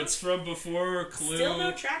prequel. you? It's from before Clue. Still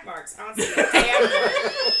no track marks. I don't see a damn word.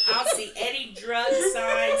 I don't see any drug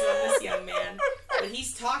signs on this young man. But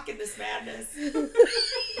he's talking this madness. He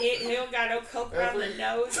don't got no coke around the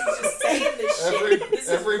nose. He's just saying this shit. This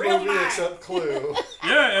Every is real movie mind. except Clue.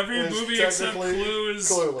 Yeah, every Is movie except technically Clue is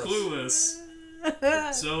Clueless. clueless.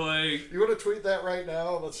 So like, You want to tweet that right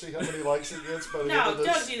now? Let's see how many likes it gets by the end No, of this.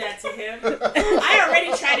 don't do that to him. I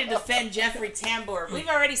already tried to defend Jeffrey Tambor. We've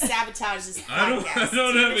already sabotaged this podcast. I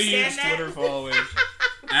don't Do you have a huge understand that? Twitter following.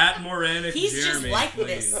 At Moranic He's just Jeremy, like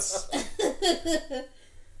please. this.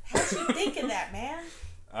 How'd you think of that, man?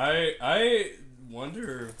 I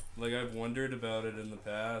wonder, like I've wondered about it in the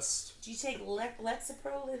past. Do you take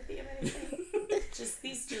Lexapro, lithium, anything?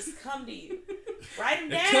 These just come to you. Write them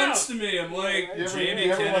It down. comes to me. I'm like You ever- Jamie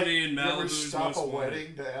you ever, Kennedy in you ever Malibu's stop Most a Wanted.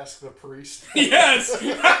 wedding to ask the priest? Yes.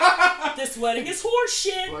 This wedding is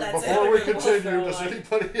horseshit. Like, That's before another we good continue, one. does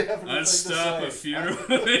anybody have anything I'd stop to a say?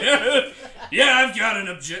 funeral. Yeah, I've got an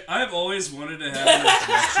objection. I've always wanted to have an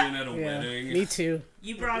objection at a Yeah, wedding. me too.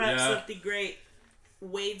 You brought up Yeah. something great.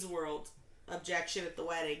 Wayne's World. Objection at the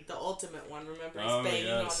wedding. The ultimate one. Remember? He's Oh, banging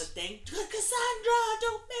yes. on the thing. Cassandra,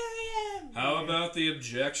 don't marry him. How about the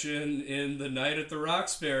objection in the Night at the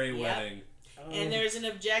Roxbury wedding? And there's an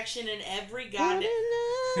objection in every goddamn...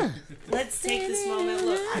 Let's take this moment.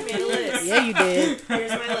 Look, I made a list. Yeah, you did.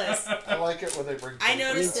 Here's my list. I like it when they bring. I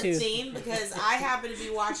noticed Me a too. theme because I happened to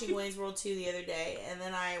be watching Wayne's World 2 the other day, and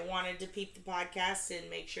then I wanted to peep the podcast and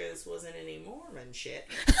make sure this wasn't any Mormon shit.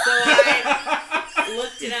 So I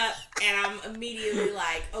looked it up, and I'm immediately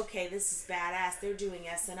like, okay, this is badass. They're doing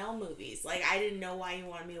SNL movies. Like, I didn't know why you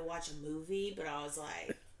wanted me to watch a movie, but I was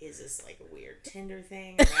like, is this like a weird Tinder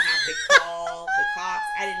thing? I'm gonna have to call the cops.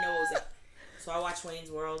 I didn't know it was up. So I watched Wayne's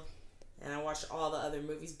World, and I watched all the other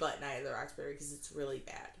movies but Night of the Roxbury because it's really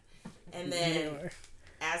bad. And then,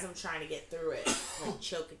 as I'm trying to get through it, like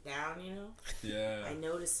choke it down, you know, Yeah. I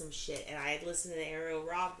noticed some shit, and I had listened to the Ariel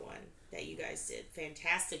Rob one that you guys did.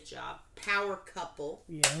 Fantastic job. Power couple.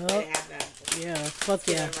 They Yup. have that. Yeah. Fuck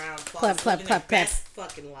yeah. Sitting around Clap, clap, living clap, their clap. best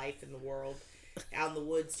fucking life in the world. Out in the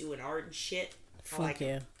woods doing art and shit. I like Fuck yeah.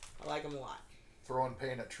 'em. I like them a lot. Throwing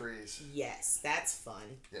paint at trees. Yes, that's fun.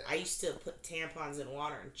 Yeah. I used to put tampons in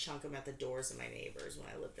water and chunk them at the doors of my neighbors when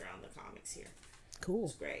I lived around the comics here. It Cool.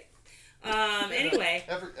 was great. Anyway,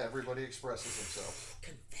 Everybody expresses themselves.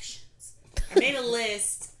 confessions. I made a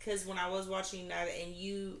list because when I was watching that, and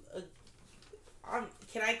you,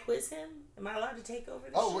 can I quiz him? Am I allowed to take over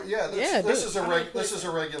this? Oh shit? yeah, Yeah, this do is it. a I'm gonna quiz this is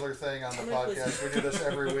a regular thing on the I'm gonna quiz podcast. We do this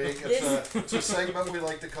every week. It's a segment we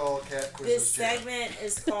like to call Cat Quizzes. This Jam. segment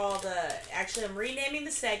is called. Actually, I'm renaming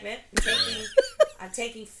the segment. I'm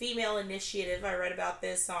taking female initiative. I read about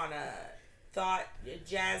this on Thought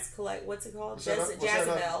Jazz Collect. What's it called? Was that on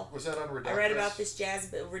Jazzabelle. Was that on Reductress? I read about this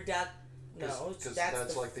Reduct. No, 'Cause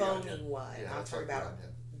that's the like the phony Onion. one. Yeah, I'm that's talking like the about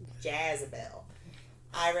Onion. Jazzabelle.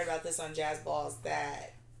 I read about this on Jazz Balls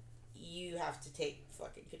that you have to take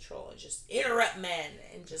fucking control and just interrupt men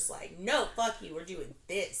and just like, no, fuck you, we're doing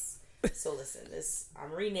this. So listen,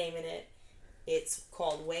 I'm renaming it. It's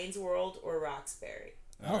called Wayne's World or Roxbury.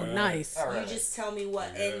 Oh, Alright. nice. All right. You just tell me what,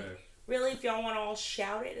 Okay. and really, if y'all want to all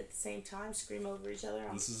shout it at the same time, scream over each other,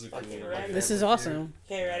 I'm This is a fucking cool ready. This is awesome.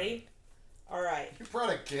 Okay, ready? All right. You brought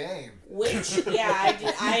a game. Which, yeah, I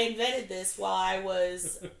did. I invented this while I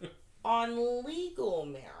was on legal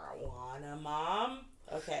marijuana, Mom.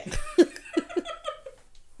 Okay.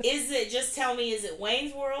 Just tell me, is it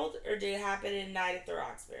Wayne's World or did it happen in Night at the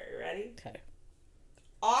Roxbury? Ready? Okay.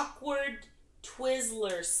 Awkward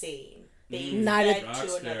Twizzler scene being Night at- fed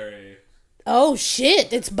to another. Roxbury. Oh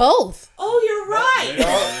shit! It's both. Oh, you're right.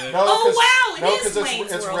 Yeah. Oh, wow, it is 'cause it's,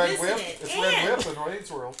 Wayne's it's World, Red isn't Whip. it? It's And- Red Whip in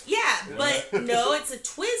Wayne's World. Yeah, but no, it's a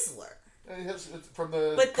Twizzler. It's from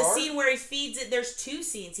the But the car? scene where he feeds it, there's two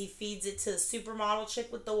scenes. He feeds it to the supermodel chick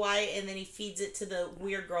with the white, and then he feeds it to the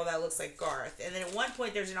weird girl that looks like Garth. And then at one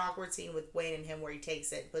point, there's an awkward scene with Wayne and him where he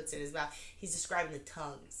takes it and puts it in his mouth. He's describing the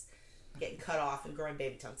tongues getting cut off and growing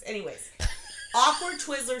baby tongues. Anyways, awkward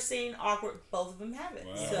Twizzler scene, awkward. Both of them have it.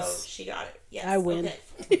 Wow. So she got it. Yes. I win.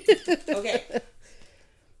 Okay. Okay. I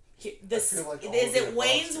This, feel like all is of the it above's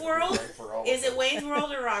Wayne's gonna be World? right for all Is of it Wayne's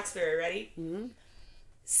World or Roxbury? Ready? Mm-hmm.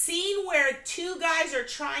 Scene where two guys are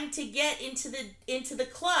trying to get into the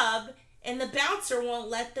club and the bouncer won't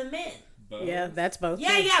let them in. Both. Yeah, that's both.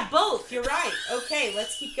 Yeah, yeah, both. You're right. Okay,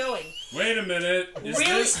 let's keep going. Wait a minute. Is Really?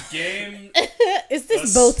 this game Is a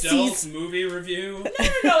this both stealth seats? movie review?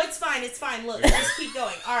 No, it's fine. It's fine. Look, let's keep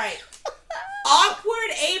going. All right.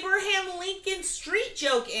 Awkward Abraham Lincoln street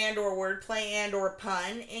joke, and or wordplay and or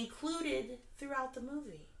pun included throughout the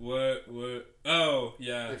movie. What? Oh,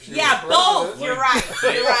 yeah. If she Yeah, was both. president- You're right.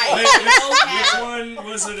 You're right. Which one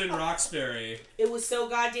was it in Roxbury? It was so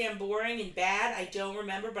goddamn boring and bad. I don't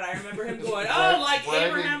remember, but I remember him going, Bra- "Oh, like bragging-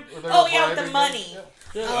 Abraham." they were Oh yeah, with the bragging, money.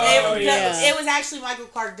 yeah. Oh, yeah. It was actually Michael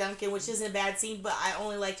Clark Duncan, which isn't a bad scene, but I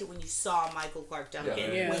only liked it when you saw Michael Clark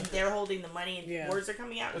Duncan. Yeah. When they're holding the money and Yeah. words are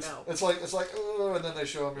coming out. It's, No, it's like, oh, and then they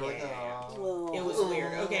show him. You're like, Yeah. oh. it was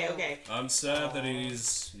weird. Okay. I'm sad that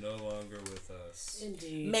he's no longer with us.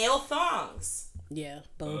 Indeed. Male thongs. Yeah,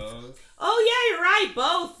 both. Both. Oh yeah, you're right.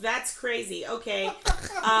 Both. That's crazy. Okay.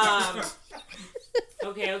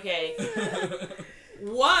 Okay.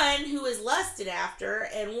 One who is lusted after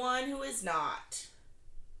and one who is not.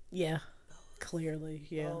 Yeah, clearly.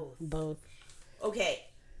 Yeah, both. Okay.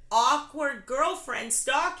 Awkward girlfriend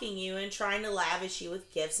stalking you and trying to lavish you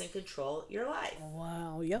with gifts and control your life.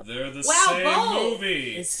 Wow. Yep. They're the Wow, same both.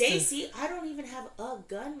 movie. It's Stacy, I don't even have a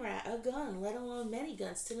gun, let alone many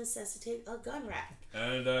guns to necessitate a gun rack.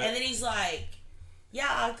 And And then he's like, "Yeah,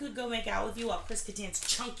 I could go make out with you while Chris Kattan's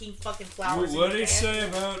chunking fucking flowers." what in did he your say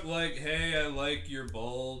hand." about, like, hey, I like your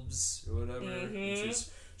bulbs or whatever? And Mhm.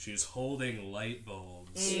 she's holding light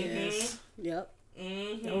bulbs. Yes. Yep.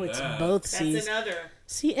 Mm-hmm. Oh, it's Yeah. both That's C's. another.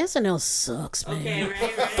 See, SNL sucks, man. Okay, ready?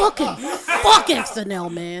 Fuck SNL,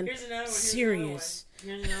 man. Here's another one. Serious.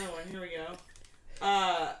 Here's another one. Here we go.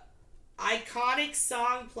 Iconic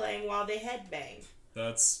song playing while they headbang.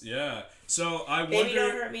 That's, yeah. So I Baby Don't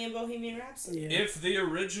wonder Hurt Me in Bohemian Rhapsody. Yeah. if the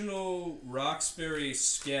original Roxbury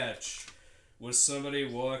sketch was somebody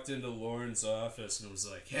walked into Lauren's office and was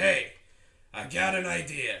like, hey, I got an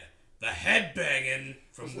idea. The headbanging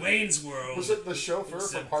from Wayne's World. Was it the chauffeur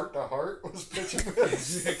from Heart to Heart was pitching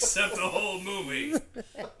this? Except the whole movie.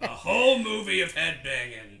 A whole movie of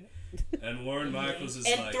headbanging. And Lauren Michaels is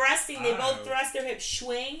And like, thrusting. They both "Oh." thrust their hips,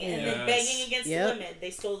 swing, and then Yes. banging against Yep. the women. They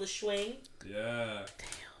stole the swing. Yeah.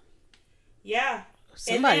 Yeah.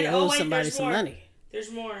 Somebody then- owes wait, somebody there's some more. money. There's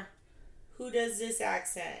more. Who does this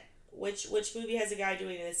accent? Which movie has a guy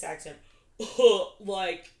doing this accent?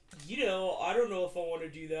 Like, I don't know if I want to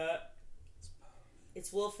do that.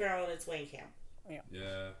 It's Will Ferrell and it's Wayne Camp.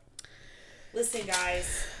 Yeah. Listen,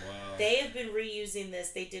 guys. Wow. They have been reusing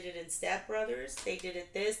this. They did it in Step Brothers. They did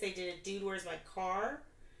it They did it Dude, Where's My Car?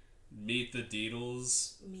 Meet the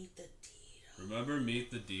Deedles. Meet the Deedle. Remember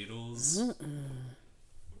Meet the Deedles?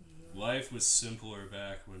 Life was simpler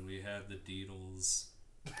back when we had the Deedles.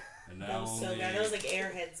 And That now was so only bad. That was like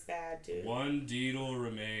Airheads bad, dude. one Deedle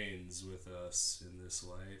remains with us in this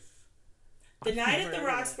life. The Night at the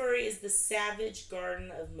Roxbury is the Savage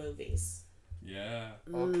Garden of movies. Yeah.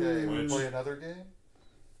 Okay, we Which- play another game?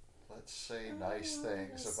 Let's say nice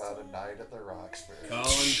things about a night at the Roxbury. Colin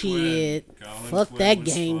Shit. Quinn. Colin Fuck Quinn that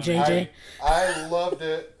was game, funny. JJ. I loved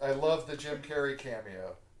it. I loved the Jim Carrey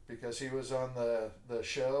cameo because he was on the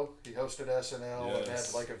show. He hosted SNL and had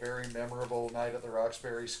Yes. like a very memorable Night at the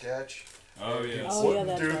Roxbury sketch. Oh, And he yes. Oh, yeah, wouldn't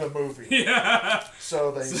that's do right. the movie. Yeah.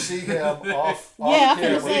 So they see him off Yeah, I was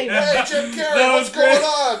camera. gonna say. Hey, Jim Carrey, That what's was great. going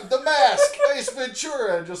on? The Mask, Ace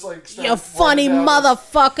Ventura, and just like start You funny running down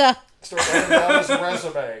motherfucker. start running down his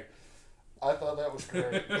resume. I thought that was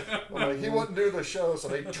great. Like, he wouldn't do the show, so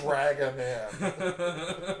they drag him in.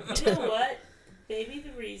 You know what? Maybe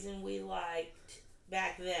the reason we liked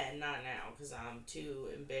back then, not now, because I'm too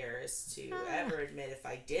embarrassed to ever admit if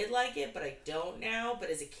I did like it, but I don't now. But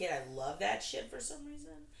as a kid, I loved that shit for some reason.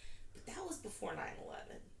 But that was before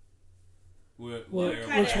 9/11. What, What- layer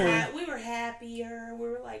Kind Which of one? We were happier. We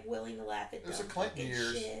were like willing to laugh at It was dumb the Clinton fucking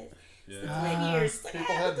years. shit. Yeah. Clinton years. It's like, People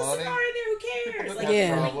put had the money. cigar in there. Who People cares? didn't Like, have you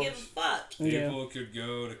don't problems. give a fuck. People could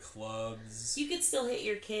go to clubs. You could still hit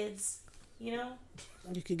your kids. You know.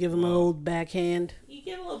 You could give him an old backhand. You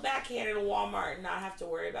get a little backhand at a Walmart and not have to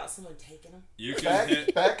worry about someone taking them. You can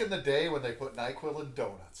hit. Back in the day when they put NyQuil in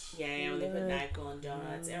donuts. Yeah, when they put NyQuil in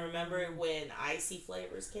donuts. And remember when icy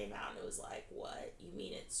flavors came out and it was like, what? You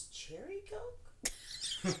mean it's cherry Coke?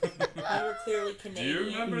 They were clearly Do Canadian. you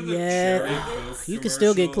remember the Yeah. Cherry Coke You can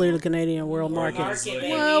still get commercial? clear to Canadian world World market. market. Baby.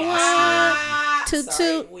 Well, Ah, toot sorry,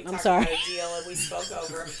 toot. we I'm talked sorry. about a deal and we spoke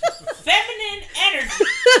over. Feminine energy.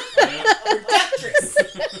 Reductress.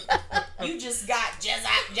 You just got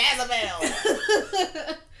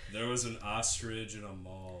Jezebel. There was an ostrich in a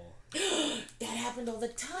mall. That happened all the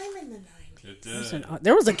time in the 90s. It did.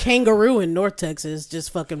 There was a kangaroo in North Texas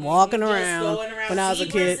just fucking walking Just around, going around when I was a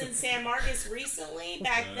zebras kid. in San Marcos recently.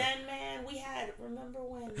 Back then, man, we had. Remember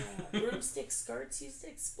when broomstick skirts used to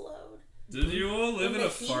explode? Did you all live When in a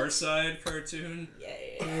the heat- Far Side cartoon? Yeah.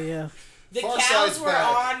 Yeah, yeah. The Far cows side's were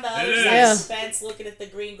back. on the other It side of is. the fence looking at the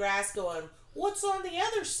green grass going, what's on the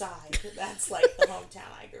other side? That's like the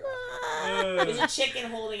hometown I grew up. There's a chicken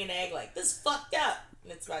holding an egg like, this fucked up.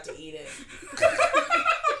 And it's about to eat it.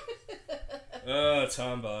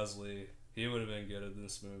 Tom Bosley. He would have been good at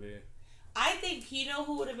this movie. I think, you know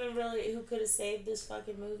who would have been who could have saved this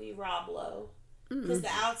fucking movie? Rob Lowe. Because The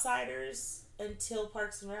Outsiders, until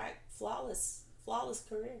Parks and Rec, flawless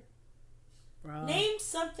career. Bro. Name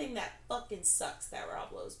something that fucking sucks that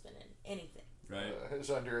Rob Lowe's been in. Anything. Right? His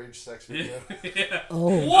underage sex Yeah. video. Yeah.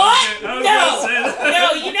 Oh, What? I was gonna say No!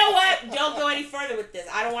 that. No, you know what? Don't go any further with this.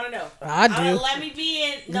 I don't want to know. I do. Let me be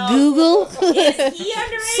in. No. Google. Is he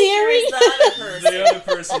underage Siri? or is the other person? The other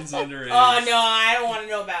person's underage. Oh, no, I don't want to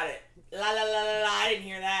know about it. La la la la la. I didn't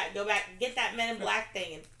hear that. Go back, get that Men in Black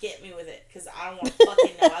thing and get me with it. Because I don't want to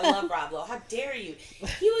fucking know. I love Rob Lowe. How dare you?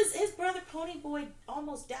 His brother Ponyboy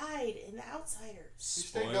almost died in The Outsiders.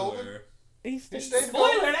 stayed golden? Spoiler. He stayed Spoiler,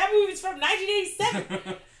 golden. that movie's from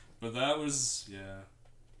 1987. But that was, yeah.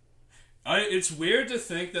 It's weird to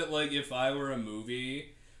think that, like, if I were a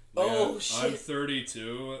movie, like, Oh, I'm shit.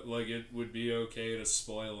 32, like, it would be okay to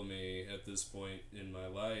spoil me at this point in my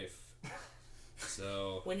life.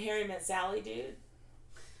 So, When Harry Met Sally, dude,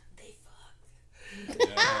 they fucked.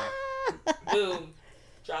 yeah. Boom.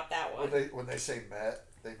 Drop that one. When they say met,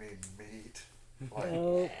 they mean meat. Like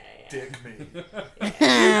Oh. dick meat.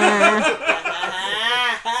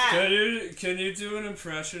 Can you do an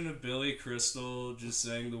impression of Billy Crystal just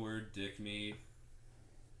saying the word dick meat?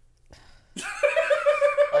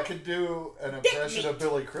 I could do an impression of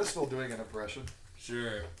Billy Crystal doing an impression.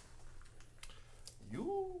 Sure.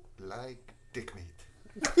 You like dick meat.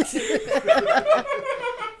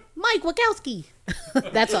 Mike Wachowski.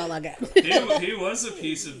 That's all I got. He was a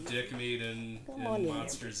piece of dick meat in on, yeah.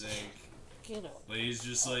 Monsters Inc. Get up. Like, he's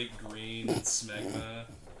just like green smegma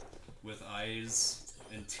with eyes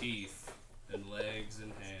and teeth and legs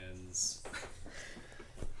and hands.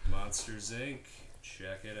 Monsters Inc.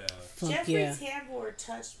 Check it out. Fuck Jeffrey yeah. Tambor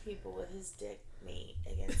touched people with his dick meat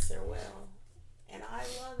against their will. And I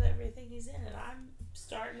love everything he's in,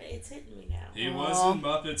 and it's hitting me now. He was in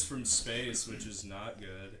Muppets from Space, which is not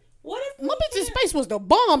good. What if Muppets in Space was the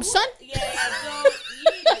bomb, son. Yeah, don't,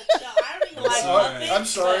 you need to chill. I don't even like sorry. Muppets. I'm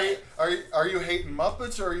sorry. but Are you hating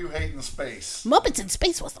Muppets or are you hating space? Muppets in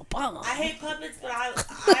Space was the bomb. I hate puppets, but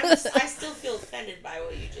I still feel offended by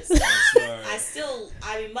what you just said.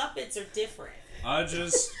 Sorry. Muppets are different. They're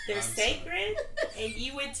They're sacred, and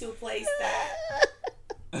you went to a place that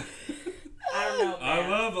I don't know, man. I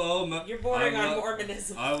love all You're bordering on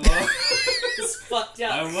Mormonism. I love It's fucked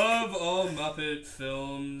up. I love all Muppet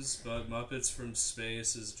films, but Muppets from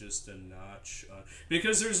Space is just a notch on,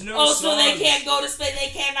 because there's no Oh, so they songs. can't go to space. They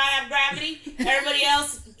cannot have gravity. Everybody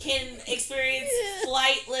else can experience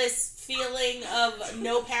flightless feeling of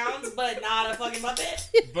no pounds, but not a fucking Muppet.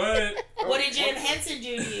 But What did Jim Henson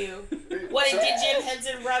do to you? Did Jim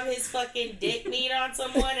Henson rub his fucking dick meat on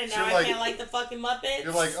someone, and now You're I can't like the fucking Muppets?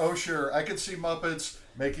 You're like, oh sure, I could see Muppets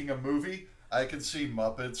making a movie. I can see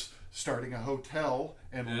Muppets starting a hotel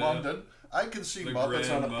in Yeah. London. I can see the Muppets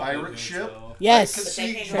on Grand a Muppet pirate ship. Hotel. Yes. I can But see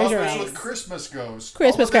they can't Treasure Muppets Island. with Christmas ghosts.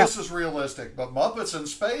 Christmas All of this Carol. is realistic, but Muppets in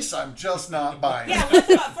space, I'm just not buying. Yeah,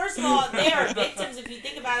 first of all, they are victims. If you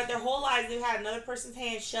think about it, their whole lives they've had another person's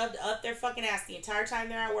hand shoved up their fucking ass the entire time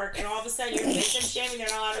they're at work, and all of a sudden you're victim shaming. They're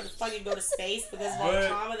not allowed to fucking go to space because of all the But-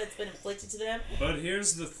 trauma that's been inflicted to them. But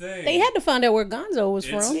here's the thing. They had to find out where Gonzo was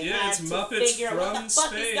It's- from. They Yeah, had it's to Muppets figure out what from the fuck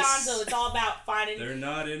space. is Gonzo. It's all about finding. They're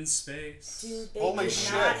not in space. Dude, they Holy did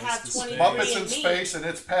shit. not have It's the 23 Muppets in and Me. space and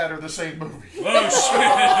It's Pat are the same movie. Oh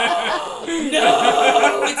shit!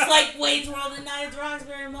 No, it's like Wayne's World and Night at the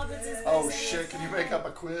Roxbury and Muppets in space. Oh and shit! it's Can you fun. make up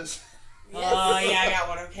a quiz? Oh yeah, I got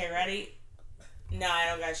one. Okay, ready? No, I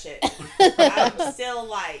don't got shit. I'm still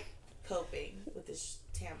like coping with this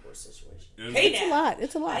Tambor situation. Hey It's a now. lot.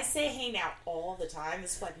 It's a I lot. say hey now all the time.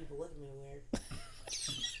 This is why people look at me weird.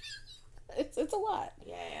 It's a lot.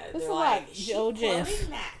 Yeah, It's they're a like, lot, "She Joe quoting Jeff."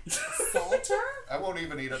 that Salter? I won't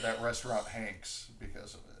even eat at that restaurant Hanks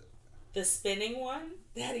because of it. The spinning one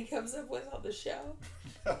that he comes up with on the show,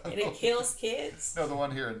 and it kills kids. No, the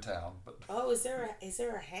one here in town. But Oh, is there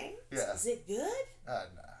a Hanks? Yeah. Is it good? nah.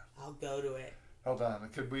 I'll go to it. Hold on.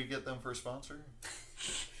 Could we get them for a sponsor?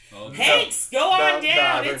 Oh, Hanks, go on No,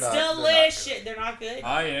 down. they're It's not- they're not delicious. They're not good.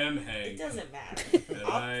 I am It Hank, doesn't matter. and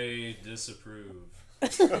I disapprove.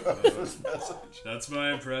 This message. That's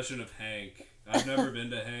my impression of Hank. I've never been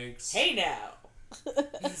to Hank's. Hey now.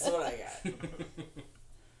 That's what I got.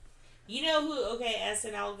 You know who? Okay,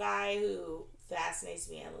 SNL guy who fascinates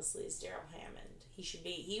me endlessly is Daryl Hammond.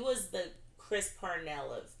 He was the Chris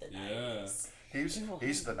Parnell of the 90s.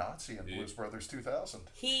 He's the Nazi in Blues Brothers 2000.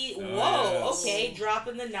 Whoa, okay,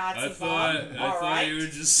 dropping the Nazi bomb. I thought you were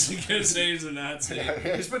just gonna say he's a Nazi.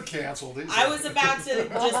 Yeah, he's been canceled. I was about to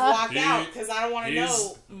just walk out because I don't want to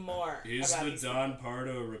know more. He's about the these Don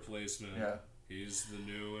Pardo replacement. Yeah. He's the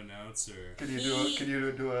new announcer. Can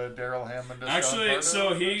you do a Daryl Hammond? Actually,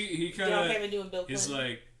 so he kind Daryl of Hammond doing Bill he's Clinton.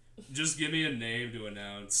 like, just give me a name to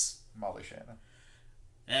announce. Molly Shannon.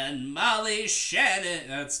 And Molly Shannon.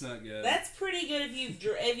 That's not good. That's pretty good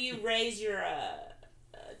if you raise your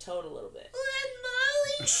tone a little bit.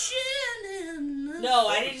 Molly Shannon. No,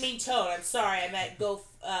 I didn't mean tone. I'm sorry. I meant go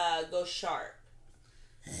sharp.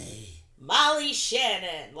 Hey, Molly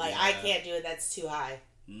Shannon. Like I Yeah. can't do it. That's too high.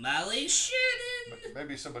 Molly Shannon.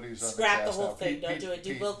 Maybe somebody's on Scrap the cast whole now. thing. Pete- Don't Pete- do it. Do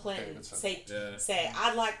Pete Bill Clinton. Davidson. Say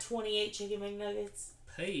I'd like 28 chicken McNuggets.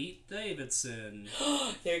 Pete Davidson.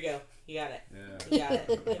 There you go. You got it. Yeah. You got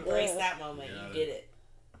it. Embrace that moment. Got You did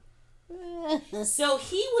it. So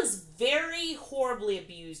he was very horribly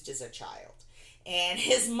abused as a child. And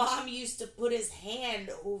his mom used to put his hand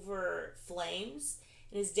over flames.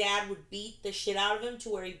 And his dad would beat the shit out of him to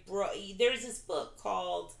where he broke. There's this book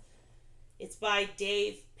called, it's by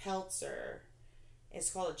Dave Peltzer.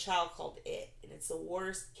 It's called A Child Called It. And it's the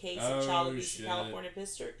worst case of child abuse shit. in California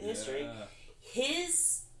history. Yeah.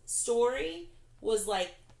 His story was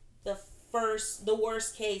like the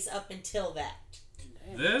worst case up until that.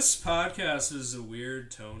 This podcast is a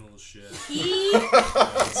weird tonal shift.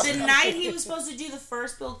 The night he was supposed to do the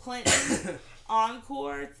first Bill Clinton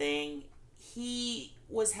encore thing, he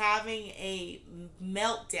was having a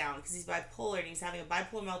meltdown because he's bipolar, and he was having a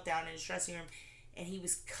bipolar meltdown in his dressing room, and he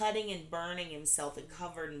was cutting and burning himself and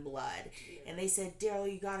covered in blood. And they said,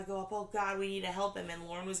 Daryl, you gotta go up. Oh God, we need to help him. And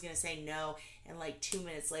Lauren was gonna say no. And like 2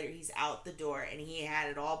 minutes later, he's out the door, and he had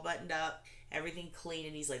it all buttoned up, everything clean,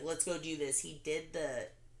 and he's like, let's go do this. He did the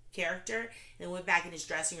character, and then went back in his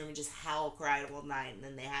dressing room and just howl cried all night, and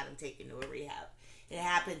then they had him taken to a rehab. It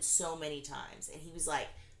happened so many times, and he was like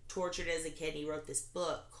tortured as a kid, and he wrote this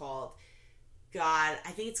book called God,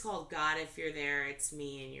 I think it's called God, If You're There, It's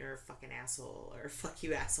Me and You're a Fucking Asshole, or Fuck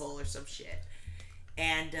You Asshole, or some shit.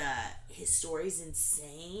 And his story's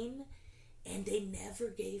insane, and they never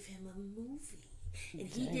gave him a movie. And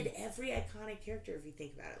he did every iconic character, if you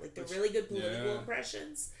think about it. Like the really good political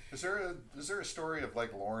impressions. Is there a story of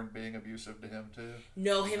like Lauren being abusive to him too?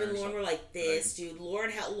 No, him and Lauren were like this, dude.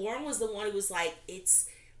 Lauren was the one who was like, it's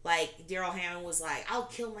like Daryl Hammond was like, I'll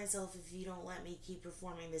kill myself if you don't let me keep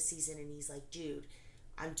performing this season. And he's like, dude,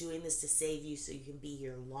 I'm doing this to save you so you can be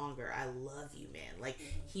here longer. I love you, man. Like,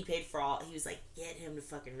 he paid for all, he was like, get him to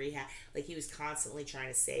fucking rehab. Like, he was constantly trying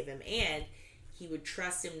to save him. And he would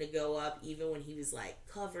trust him to go up even when he was like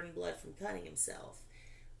covered in blood from cutting himself.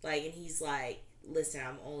 Like, and he's like, listen,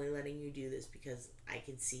 I'm only letting you do this because I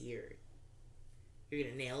can see you're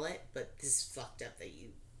gonna nail it, but this is fucked up that you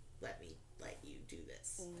let me let you do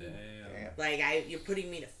this. Damn. Like, you're putting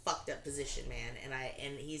me in a fucked up position, man.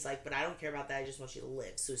 And he's like, but I don't care about that. I just want you to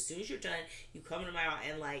live. So as soon as you're done, you come into my house,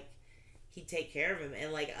 and like, he'd take care of him,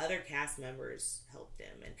 and like other cast members helped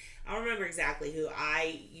him. And I don't remember exactly who.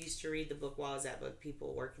 I used to read the book while I was at Book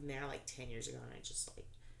People working there like 10 years ago, and I just like,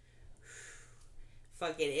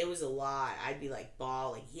 fucking, it was a lot. I'd be like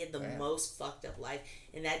bawling. He had the most fucked up life,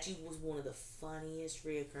 and that dude was one of the funniest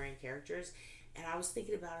reoccurring characters. And I was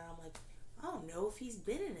thinking about it, and I'm like, I don't know if he's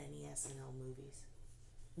been in any SNL movies.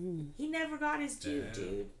 He never got his due,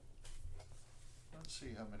 dude. Let's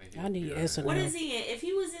see how many. I need SNL. SNL. What is he in? If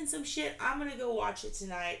he was in some shit, I'm gonna go watch it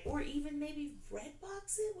tonight, or even maybe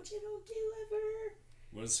Redbox it, which I don't do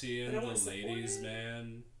ever. Was he in But I The wanna support Ladies it.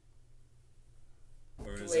 Man?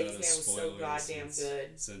 Or The is Ladies that a Man was so spoiler goddamn good.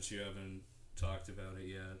 since you haven't talked about it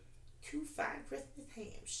yet? 2 fine Christmas hams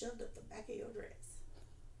shoved up the back of your dress.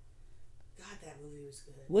 God, that movie was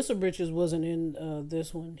good. Whistle Britches wasn't in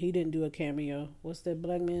this one. He didn't do a cameo. What's that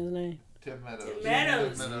black man's name? Tim Meadows. Tim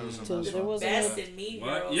Meadows. Tim Meadows and So this there one. wasn't Best in Mean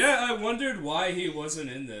What? Girls. Yeah, I wondered why he wasn't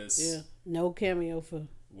in this. Yeah, no cameo for.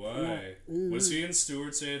 Why? Was he in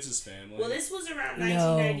Stuart Sands' family? Well, this was around No.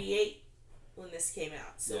 1998 when this came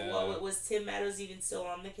out. So, Yeah. what was Tim Meadows even still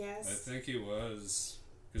on the I cast? think he was.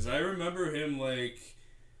 Because I remember him like...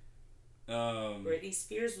 Britney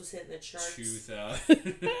Spears was hitting the charts.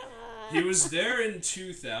 2000. He was there in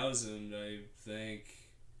 2000, I think.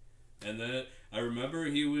 And then I remember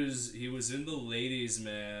he was in The Ladies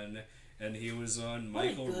Man, and he was on What a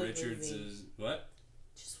Michael good Richards' movie. what?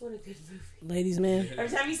 Just what a good movie. Ladies Man.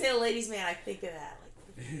 Every time you say the Ladies Man, I think of that.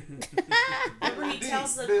 Like, remember he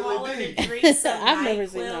tells the Billy caller D. to drink some I've never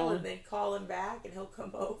seen that NyQuil one. and then call him back and he'll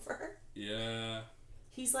come over. Yeah.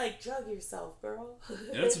 He's like, drug yourself, girl.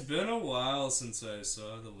 It's been a while since I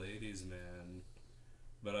saw The Ladies Man.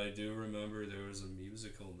 but I do remember there was a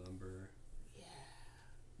musical number. Yeah.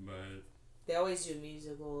 But They always do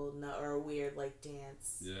musical or weird like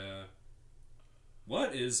dance. yeah.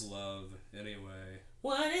 What is love anyway?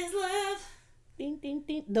 What is love? Ding, ding,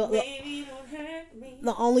 ding. Baby, don't hurt me.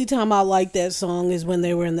 The only time I liked that song is when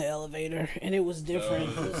they were in the elevator, and it was different.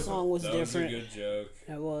 Oh, The song was that different. was a good joke.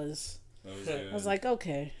 It was. That was good. I was like,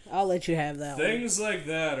 okay, I'll let you have that one. Things like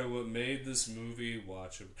that are what made this movie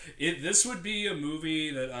watchable. This would be a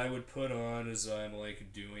movie that I would put on as I'm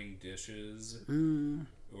like doing dishes or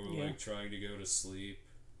like trying to go to sleep.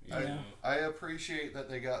 You know? I appreciate that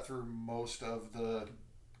they got through most of the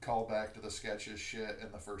callback to the sketches shit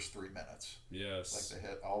in the first 3 minutes. Yes. Like they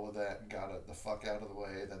hit all of that and got it the fuck out of the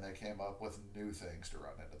way. Then they came up with new things to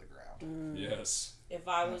run into the ground. Yes. If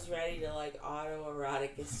I was ready to like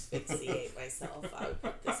autoerotic asphyxiate myself, I would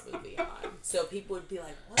put this movie on. So people would be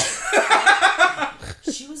like, what the fuck?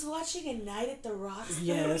 She was watching A Night at the Roxbury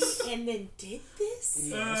Yes. and then did this?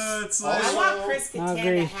 It's Also- like I want Chris I Kattan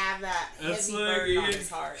agree. to have that It's heavy like burden on he- his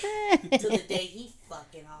heart to the day he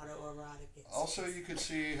fucking autoerotic. Also, you could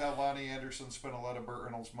see how Lonnie Anderson spent a lot of Burt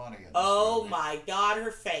Reynolds' money in this Oh movie. my god,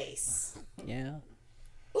 her face. Yeah.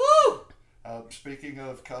 Ooh! Speaking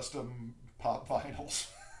of custom pop vinyls,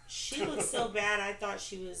 She looks so bad, I thought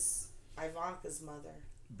she was Ivanka's mother.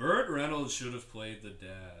 Burt Reynolds should have played the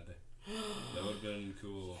dad. That would have been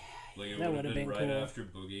cool. Like it That would have would've been been right cool. after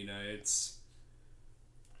Boogie Nights.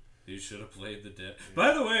 He should have played the dad.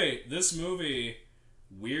 By the way, this movie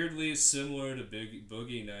weirdly similar to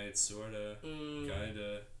Boogie Nights, sorta,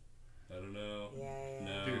 kinda. I don't know. Yeah.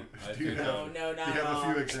 No, Do- I do you think No, no, do not you at have a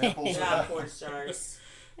all. few examples of Not that? porn stars.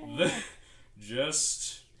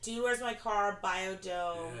 just Dude, Where's My Car? Biodome,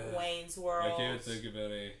 Yeah. Wayne's World. I can't think of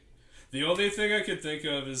any. The only thing I could think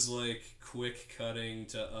of is like quick cutting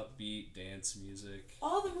to upbeat dance music.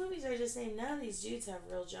 All the movies I just named, none of these dudes have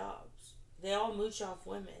real jobs. They all mooch off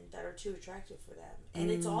women that are too attractive for them. And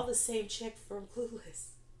it's all the same chick from Clueless.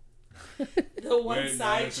 The one Wait, Night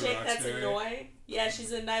side at the chick that's Roxbury? annoying. Yeah,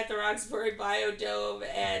 she's in Night at the Roxbury, Biodome,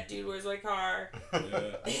 and Dude, Where's My Car?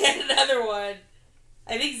 Yeah. And another one.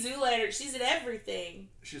 I think Zoolander. She's in everything.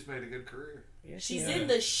 She's made a good career. She's in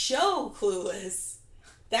the show Clueless.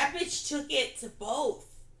 That bitch took it to both.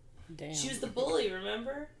 Damn. She was the bully,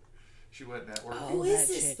 remember? She went network. Who is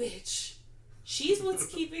that this chick. bitch? She's what's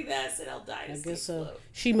keeping the SNL I dynasty guess so. afloat.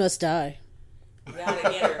 She must die. We gotta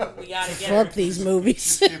get her. We gotta get Fuck her. these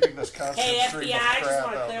movies. Keeping this constant Hey stream FBI, of I just crap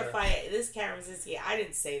want to out there. clarify this Cameron Zinsky. I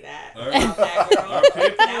didn't say that. Are- about that girl. Are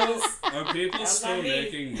people, That was- are people was still on me.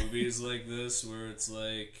 making movies like this where it's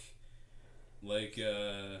like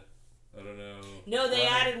I don't know. No, they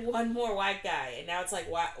added one more white guy, and now it's like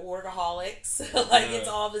workaholics. Like it's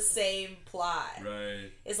Yeah. all the same plot.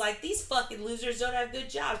 Right. It's like these fucking losers don't have good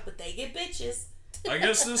jobs, but they get bitches. I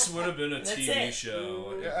guess this would have been a That's TV it.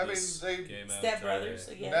 show. if Yeah, I mean, this they- came out Step Brothers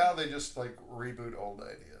today. again. Now they just like reboot old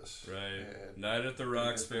ideas. Right. And- Night at the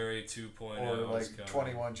Roxbury 2.0. or is like coming.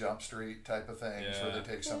 21 Jump Street type of things Yeah. where they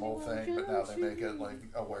take some old thing but now they make it like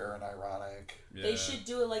aware and ironic. Yeah. They should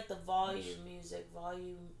do it like the volume music,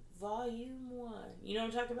 volume 1. You know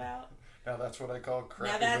what I'm talking about? Now that's what I call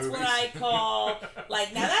crappy Now that's movies. what I call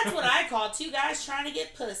now that's what I call two guys trying to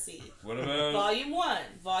get pussy. What about Volume 1,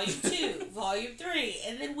 Volume 2, Volume 3,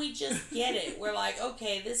 and then we just get it. We're like,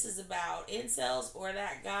 okay, this is about incels or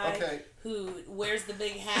that guy Okay. who wears the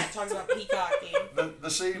big hat, talks about peacocking. the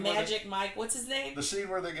scene where Magic Mike, what's his name? the scene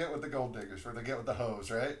where they get with the gold diggers, where they get with the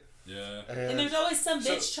hose, right? yeah? And there's always some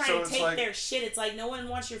so- bitch trying so to it's take like- their shit. It's like no one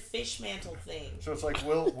wants your fish mantle thing. So it's like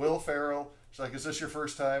Will Ferrell. It's like, is this your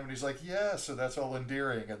first time? And he's like, yes. So that's all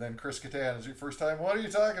endearing. And then Chris Kattan, is your first time? What are you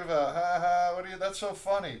talking about? Ha ha. What are you? That's so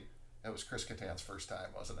funny. That was Chris Kattan's first time,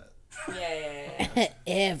 wasn't it? Yeah.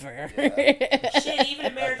 Ever. Shit, even I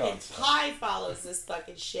American thought so. Pie follows this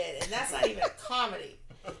fucking shit, and that's not even a comedy.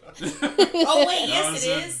 Oh wait, That yes was it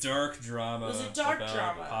a is. dark drama. It was a dark about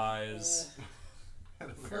drama. Pies.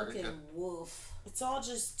 Fucking wolf. It's all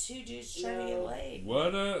just two dudes trying to get laid.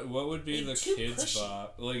 What would be It's the too kids pushy.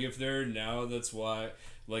 bop? Like if they're now that's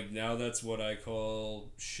what I call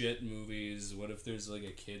shit movies. What if there's like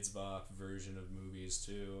a kids bop version of movies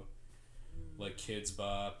too? Like Kids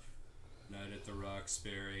Bop, Night at the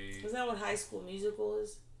Roxbury. Is that what High School Musical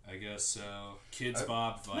is? I guess so. Kids I-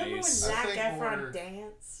 Bop, Remember when Vice. Zac think Efron more-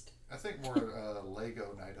 danced? I think more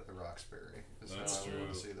Lego Night at the Roxbury is That's how I want true.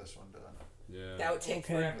 to see this one done. Yeah. That would take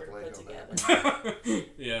Okay. forever to Lego put Batman. together.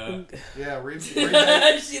 Yeah. Yeah, remake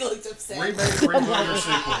She looked upset. reboot or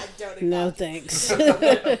sequel. Don't No acknowledge. thanks.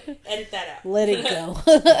 Edit that out. Let it go.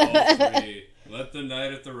 All three. Let the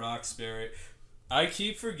Night at the Roxbury. I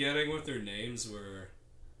keep forgetting what their names were.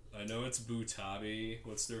 I know it's Butabi.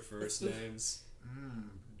 What's their first names?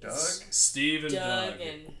 Doug? Steve and Doug.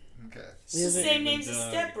 and Okay. it's the same names as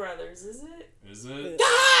Step Brothers, is it? Is it?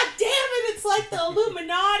 God damn it! It's like the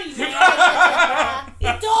Illuminati, man.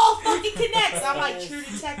 It all fucking connects. I'm like True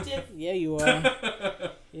Detective. Yeah, you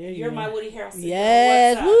are. Yeah, You're my Woody Harrelson.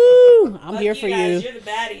 Yes, What's up? woo! I'm Fuck here for guys, you. You're the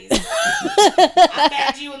baddies. I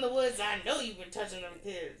found you in the woods. I know you've been touching them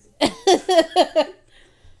kids.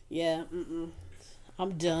 Yeah,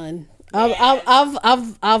 I'm done. Man.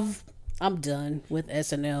 I'm done with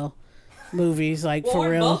SNL movies. Like Well, for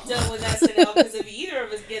we're real. both done with SNL because if either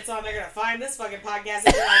of us gets on, they're gonna find this fucking podcast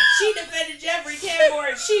and be like, she defended Jeffrey Tambor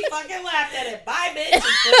and she fucking laughed at it. Bye, bitch. And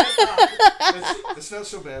flip us off. It's not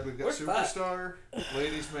so bad. We've got We're fucked. Superstar,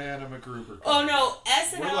 Ladies Man, and MacGruber. Oh no,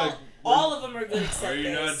 SNL. All of them are good except Are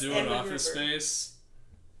you not this doing and Office MacGruber. Space?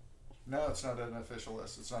 No, it's not an official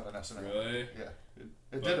list. It's not an SNL. Really? Yeah.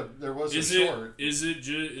 There was a Is short. it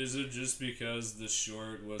just because the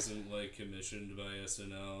short wasn't like commissioned by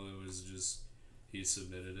SNL? It was just he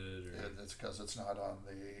submitted it, or It's because it's not on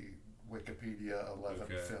the Wikipedia 11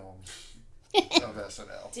 Okay. films of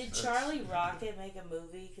SNL. Did It's- Charlie Rocket make a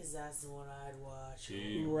movie? Because that's the one I'd watch.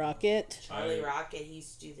 He- Rocket. Charlie I- Rocket, he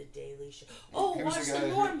used to do the Daily Show. Oh, He was watch the the guy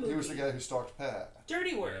Norm who, movie. He was the guy who stalked Pat.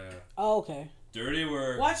 Dirty Work. yeah. Oh, okay. Dirty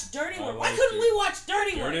Work. Watch Dirty I Work. Why liked couldn't it. we watch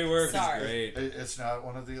Dirty Work? Dirty Work Sorry. is great. It's not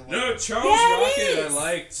one of the 11. No, Charles Yeah, it Rocket is. I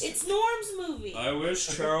liked. It's Norm's movie. I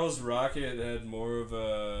wish Charles Rocket had more of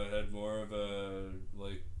a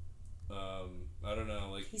like I don't know,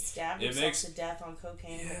 like He stabbed It himself makes- to death on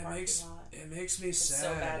cocaine in the it parking makes lot. it makes me It's so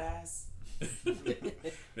sad. badass.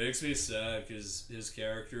 Makes me sad because his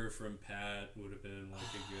character from Pat would have been like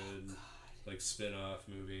a good like spin-off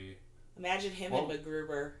movie. Imagine him Well- and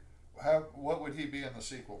MacGruber. What would he be in the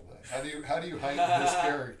sequel then? How do you heighten his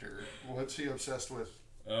character? What's he obsessed with?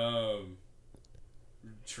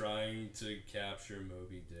 Trying to capture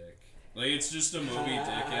Moby Dick. Like it's just a Moby Dick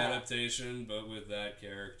adaptation, but with that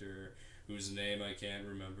character whose name I can't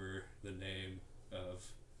remember the name of.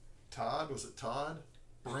 Todd? Was it Todd?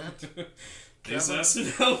 Brent? These Kevin?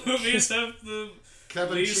 SNL movies have the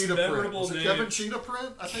Kevin least Cheetah Print. memorable Was it name. Kevin Cheetah Print?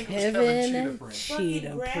 I think it was Kevin Cheetah Print.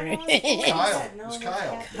 Cheetah Grandma's Print. voice? Kyle. No, It was no,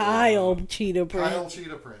 Kyle. Kathy. Kyle Cheetah Print. Kyle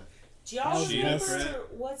Cheetah Print. Do y'all Cheetah remember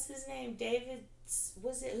Print. what's his name? David.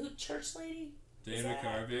 Was it who? Church lady? Dana that-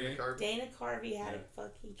 Carvey. Dana Carvey had Yeah. a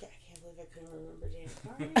fucking. I can't believe I couldn't remember Dana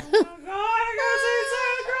Carvey. Oh my god! I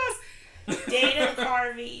gotta say Dana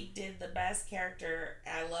Carvey did the best character,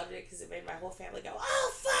 and I loved it because it made my whole family go,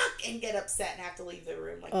 "Oh fuck!" and get upset and have to leave the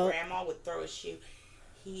room. Like Grandma would throw a shoe.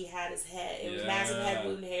 He had his head. It was massive head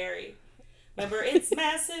wound Harry. Remember, it's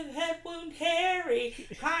massive head wound Harry.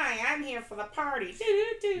 Hi, I'm here for the party.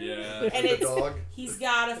 Doo-doo-doo. Yeah. And The it's dog. he's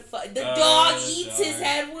got a the dog the eats dog. his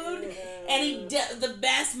head wound, and the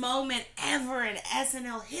best moment ever in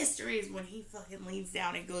SNL history is when he fucking leans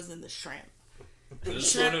down and goes in the shrimp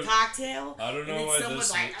This shrimp would've- cocktail. I don't and know then why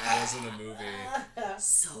someone's this like, wasn't a movie.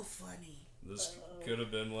 So funny. This could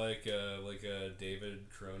have been like a David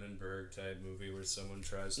Cronenberg type movie where someone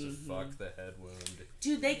tries to fuck the head wound.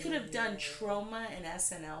 Dude, they could have done trauma and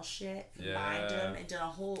SNL shit, combined Yeah. them, and done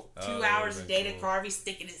a whole 2 Oh, that hours would've of been Dana cool. Carvey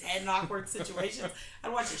sticking his head in awkward situations.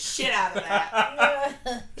 I'd watch the shit out of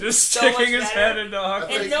that. Just So much sticking his better. head into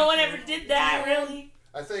awkward. And no one ever did that, really.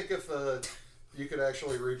 I think if you could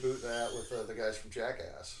actually reboot that with the guys from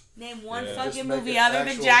Jackass. Name one Yeah. fucking Just make movie it other than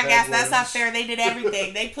actual Jackass. head That's not wounds. fair. They did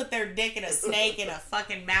everything. They put their dick in a snake and a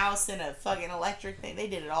fucking mouse and a fucking electric thing. They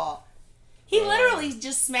did it all. He literally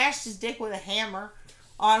just smashed his dick with a hammer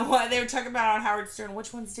on what they were talking about on Howard Stern.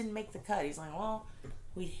 Which ones didn't make the cut? He's like, well,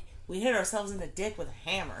 we hit ourselves in the dick with a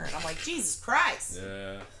hammer. And I'm like, Jesus Christ.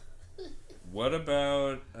 Yeah. What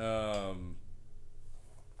about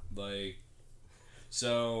like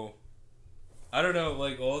so I don't know,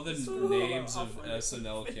 like all the names of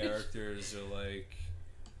SNL characters are like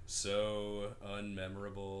so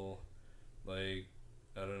unmemorable. Like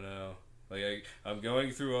I don't know. Like I'm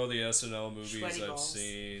going through all the SNL movies Sweaty I've balls.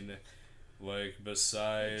 seen. Like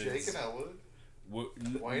besides Jake and Elwood.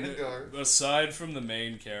 Wayne and Garth. aside from the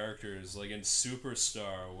main characters, like in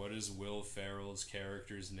Superstar, what is Will Ferrell's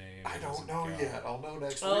character's name? I as don't a know cow? yet. I'll know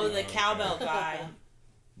next Oh, week. the cowbell guy.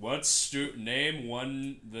 What's the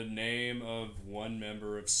name of one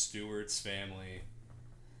member of Stewart's family?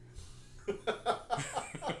 Who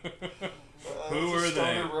What's were the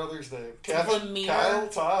Stoner they? brothers' name? Kevin, Mirror. Kyle,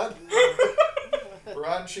 Todd,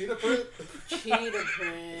 Ron Cheetah Print. Cheetah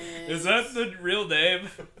Print. Is that the real name?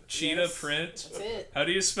 Cheetah Print? That's it. How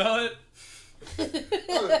do you spell it?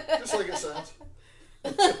 Oh, just like it sounds.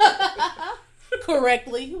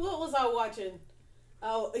 Correctly. What was I watching?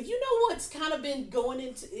 Oh, you know what's kind of been going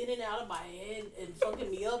in and out of my head and fucking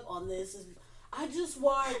me up on this is I just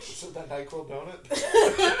watched. Is it that NyQuil donut?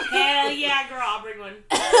 Hell yeah, girl, I'll bring one.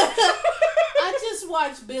 I just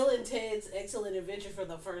watched Bill and Ted's Excellent Adventure for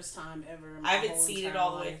the first time ever. In my I haven't whole seen it entire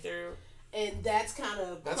all the way life. through. And that's kind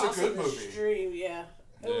of That's a crossing good the movie. stream. Yeah.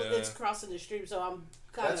 Yeah. It's crossing the stream, so I'm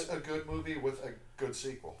kind That's of a good movie with a good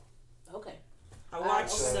sequel. okay. I watched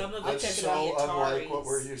So some of it that's to the so unlike what Ataris.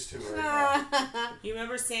 we're used to right now. You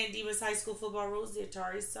remember San Dimas High School Football Rules, the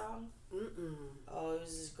Atari song? Mm-mm. Oh, it was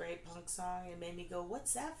this great punk song. It made me go,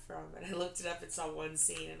 what's that from? And I looked it up and saw one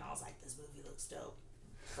scene, and I was like, this movie looks dope.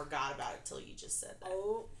 Forgot about it till you just said that.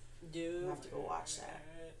 Oh, dude. I'll have to go watch that.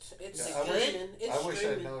 It's Yeah, I wish- streaming. It's I wish I'd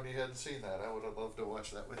streaming. known you hadn't seen that. I would have loved to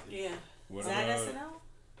watch that with you. Yeah. What Is that about-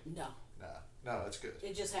 SNL? No. No, it's good.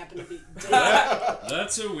 It just happened to be.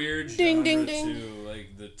 That's a weird genre Ding, ding, ding. too.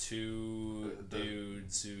 Like the two The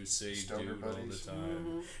dudes who say stoner dude all buddies. the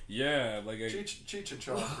time. Yeah, like Cheech and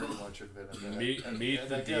Chong pretty much invented that. Meet And the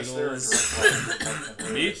I guess they're a Deedles. direct line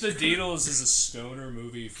from Meet the Deedles is a stoner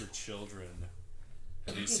movie for children.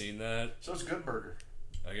 Have you seen that? So it's Good Burger.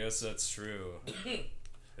 I guess that's true.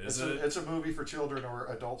 Is it? It's a movie for children or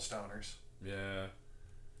adult stoners. Yeah.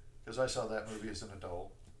 Because I saw that movie as an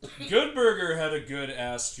adult. Good Burger had a good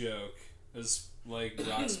ass joke. As like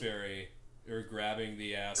Roxbury or grabbing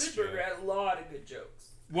the ass joke. had a lot of good jokes.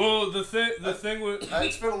 Well, the thing with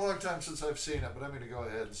It's been a long time since I've seen it, but I'm going to go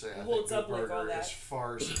ahead and say I think Holds Good up like all Burger that. is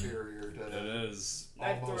far superior to it is.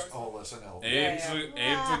 almost all SNL. Abe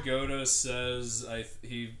Yeah. Vigoda says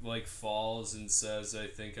he like falls and says, "I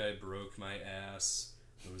think I broke my ass."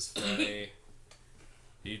 It was funny.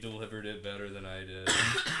 He delivered it better than I did,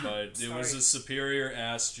 but it was Sorry. a superior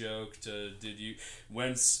ass joke to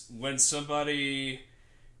when somebody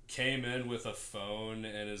came in with a phone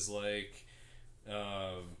and is like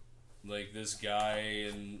this guy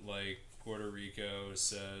in like Puerto Rico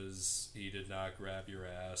says he did not grab your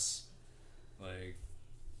ass. Like,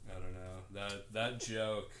 I don't know. That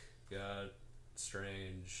joke got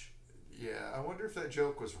strange. Yeah, I wonder if that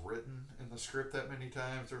joke was written in the script that many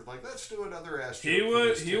times. They're like, let's do another ass joke. He for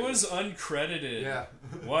this was too. uncredited. Yeah.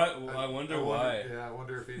 What? I wonder why. Yeah, I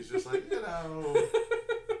wonder if he's just like, you know.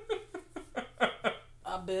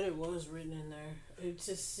 I bet it was written in there. It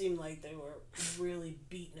just seemed like they were really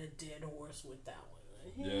beating a dead horse with that one.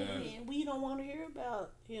 Like, Yeah. "Hey, we don't want to hear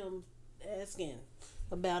about him asking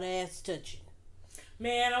about ass touching.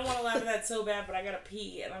 Man, I want to laugh at that so bad, but I gotta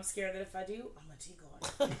pee, and I'm scared that if I do, I'm gonna tea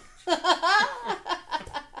going.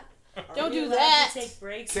 Are Don't we do allowed that. to take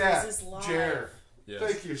breaks, or Cat, is this live? Jer, Yes.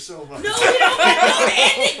 thank you so much. No, you don't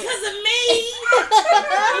end it because of me.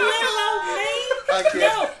 Let alone me. I can't,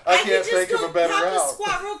 No, I can can't just think of go a better pop route. a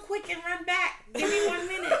squat real quick and run back. Give me 1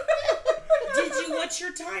 minute. What's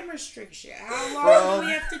your time restriction? How long do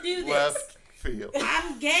we have to do this? Left field.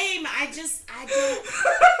 I'm game. I don't.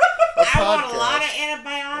 A I want a lot of podcast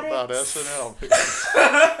antibiotics. about SNL.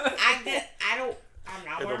 I'm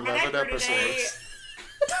not In wearing my 11 diaper today. episodes.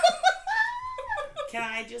 Can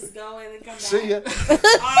I just go in and come back? See ya.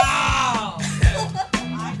 Oh!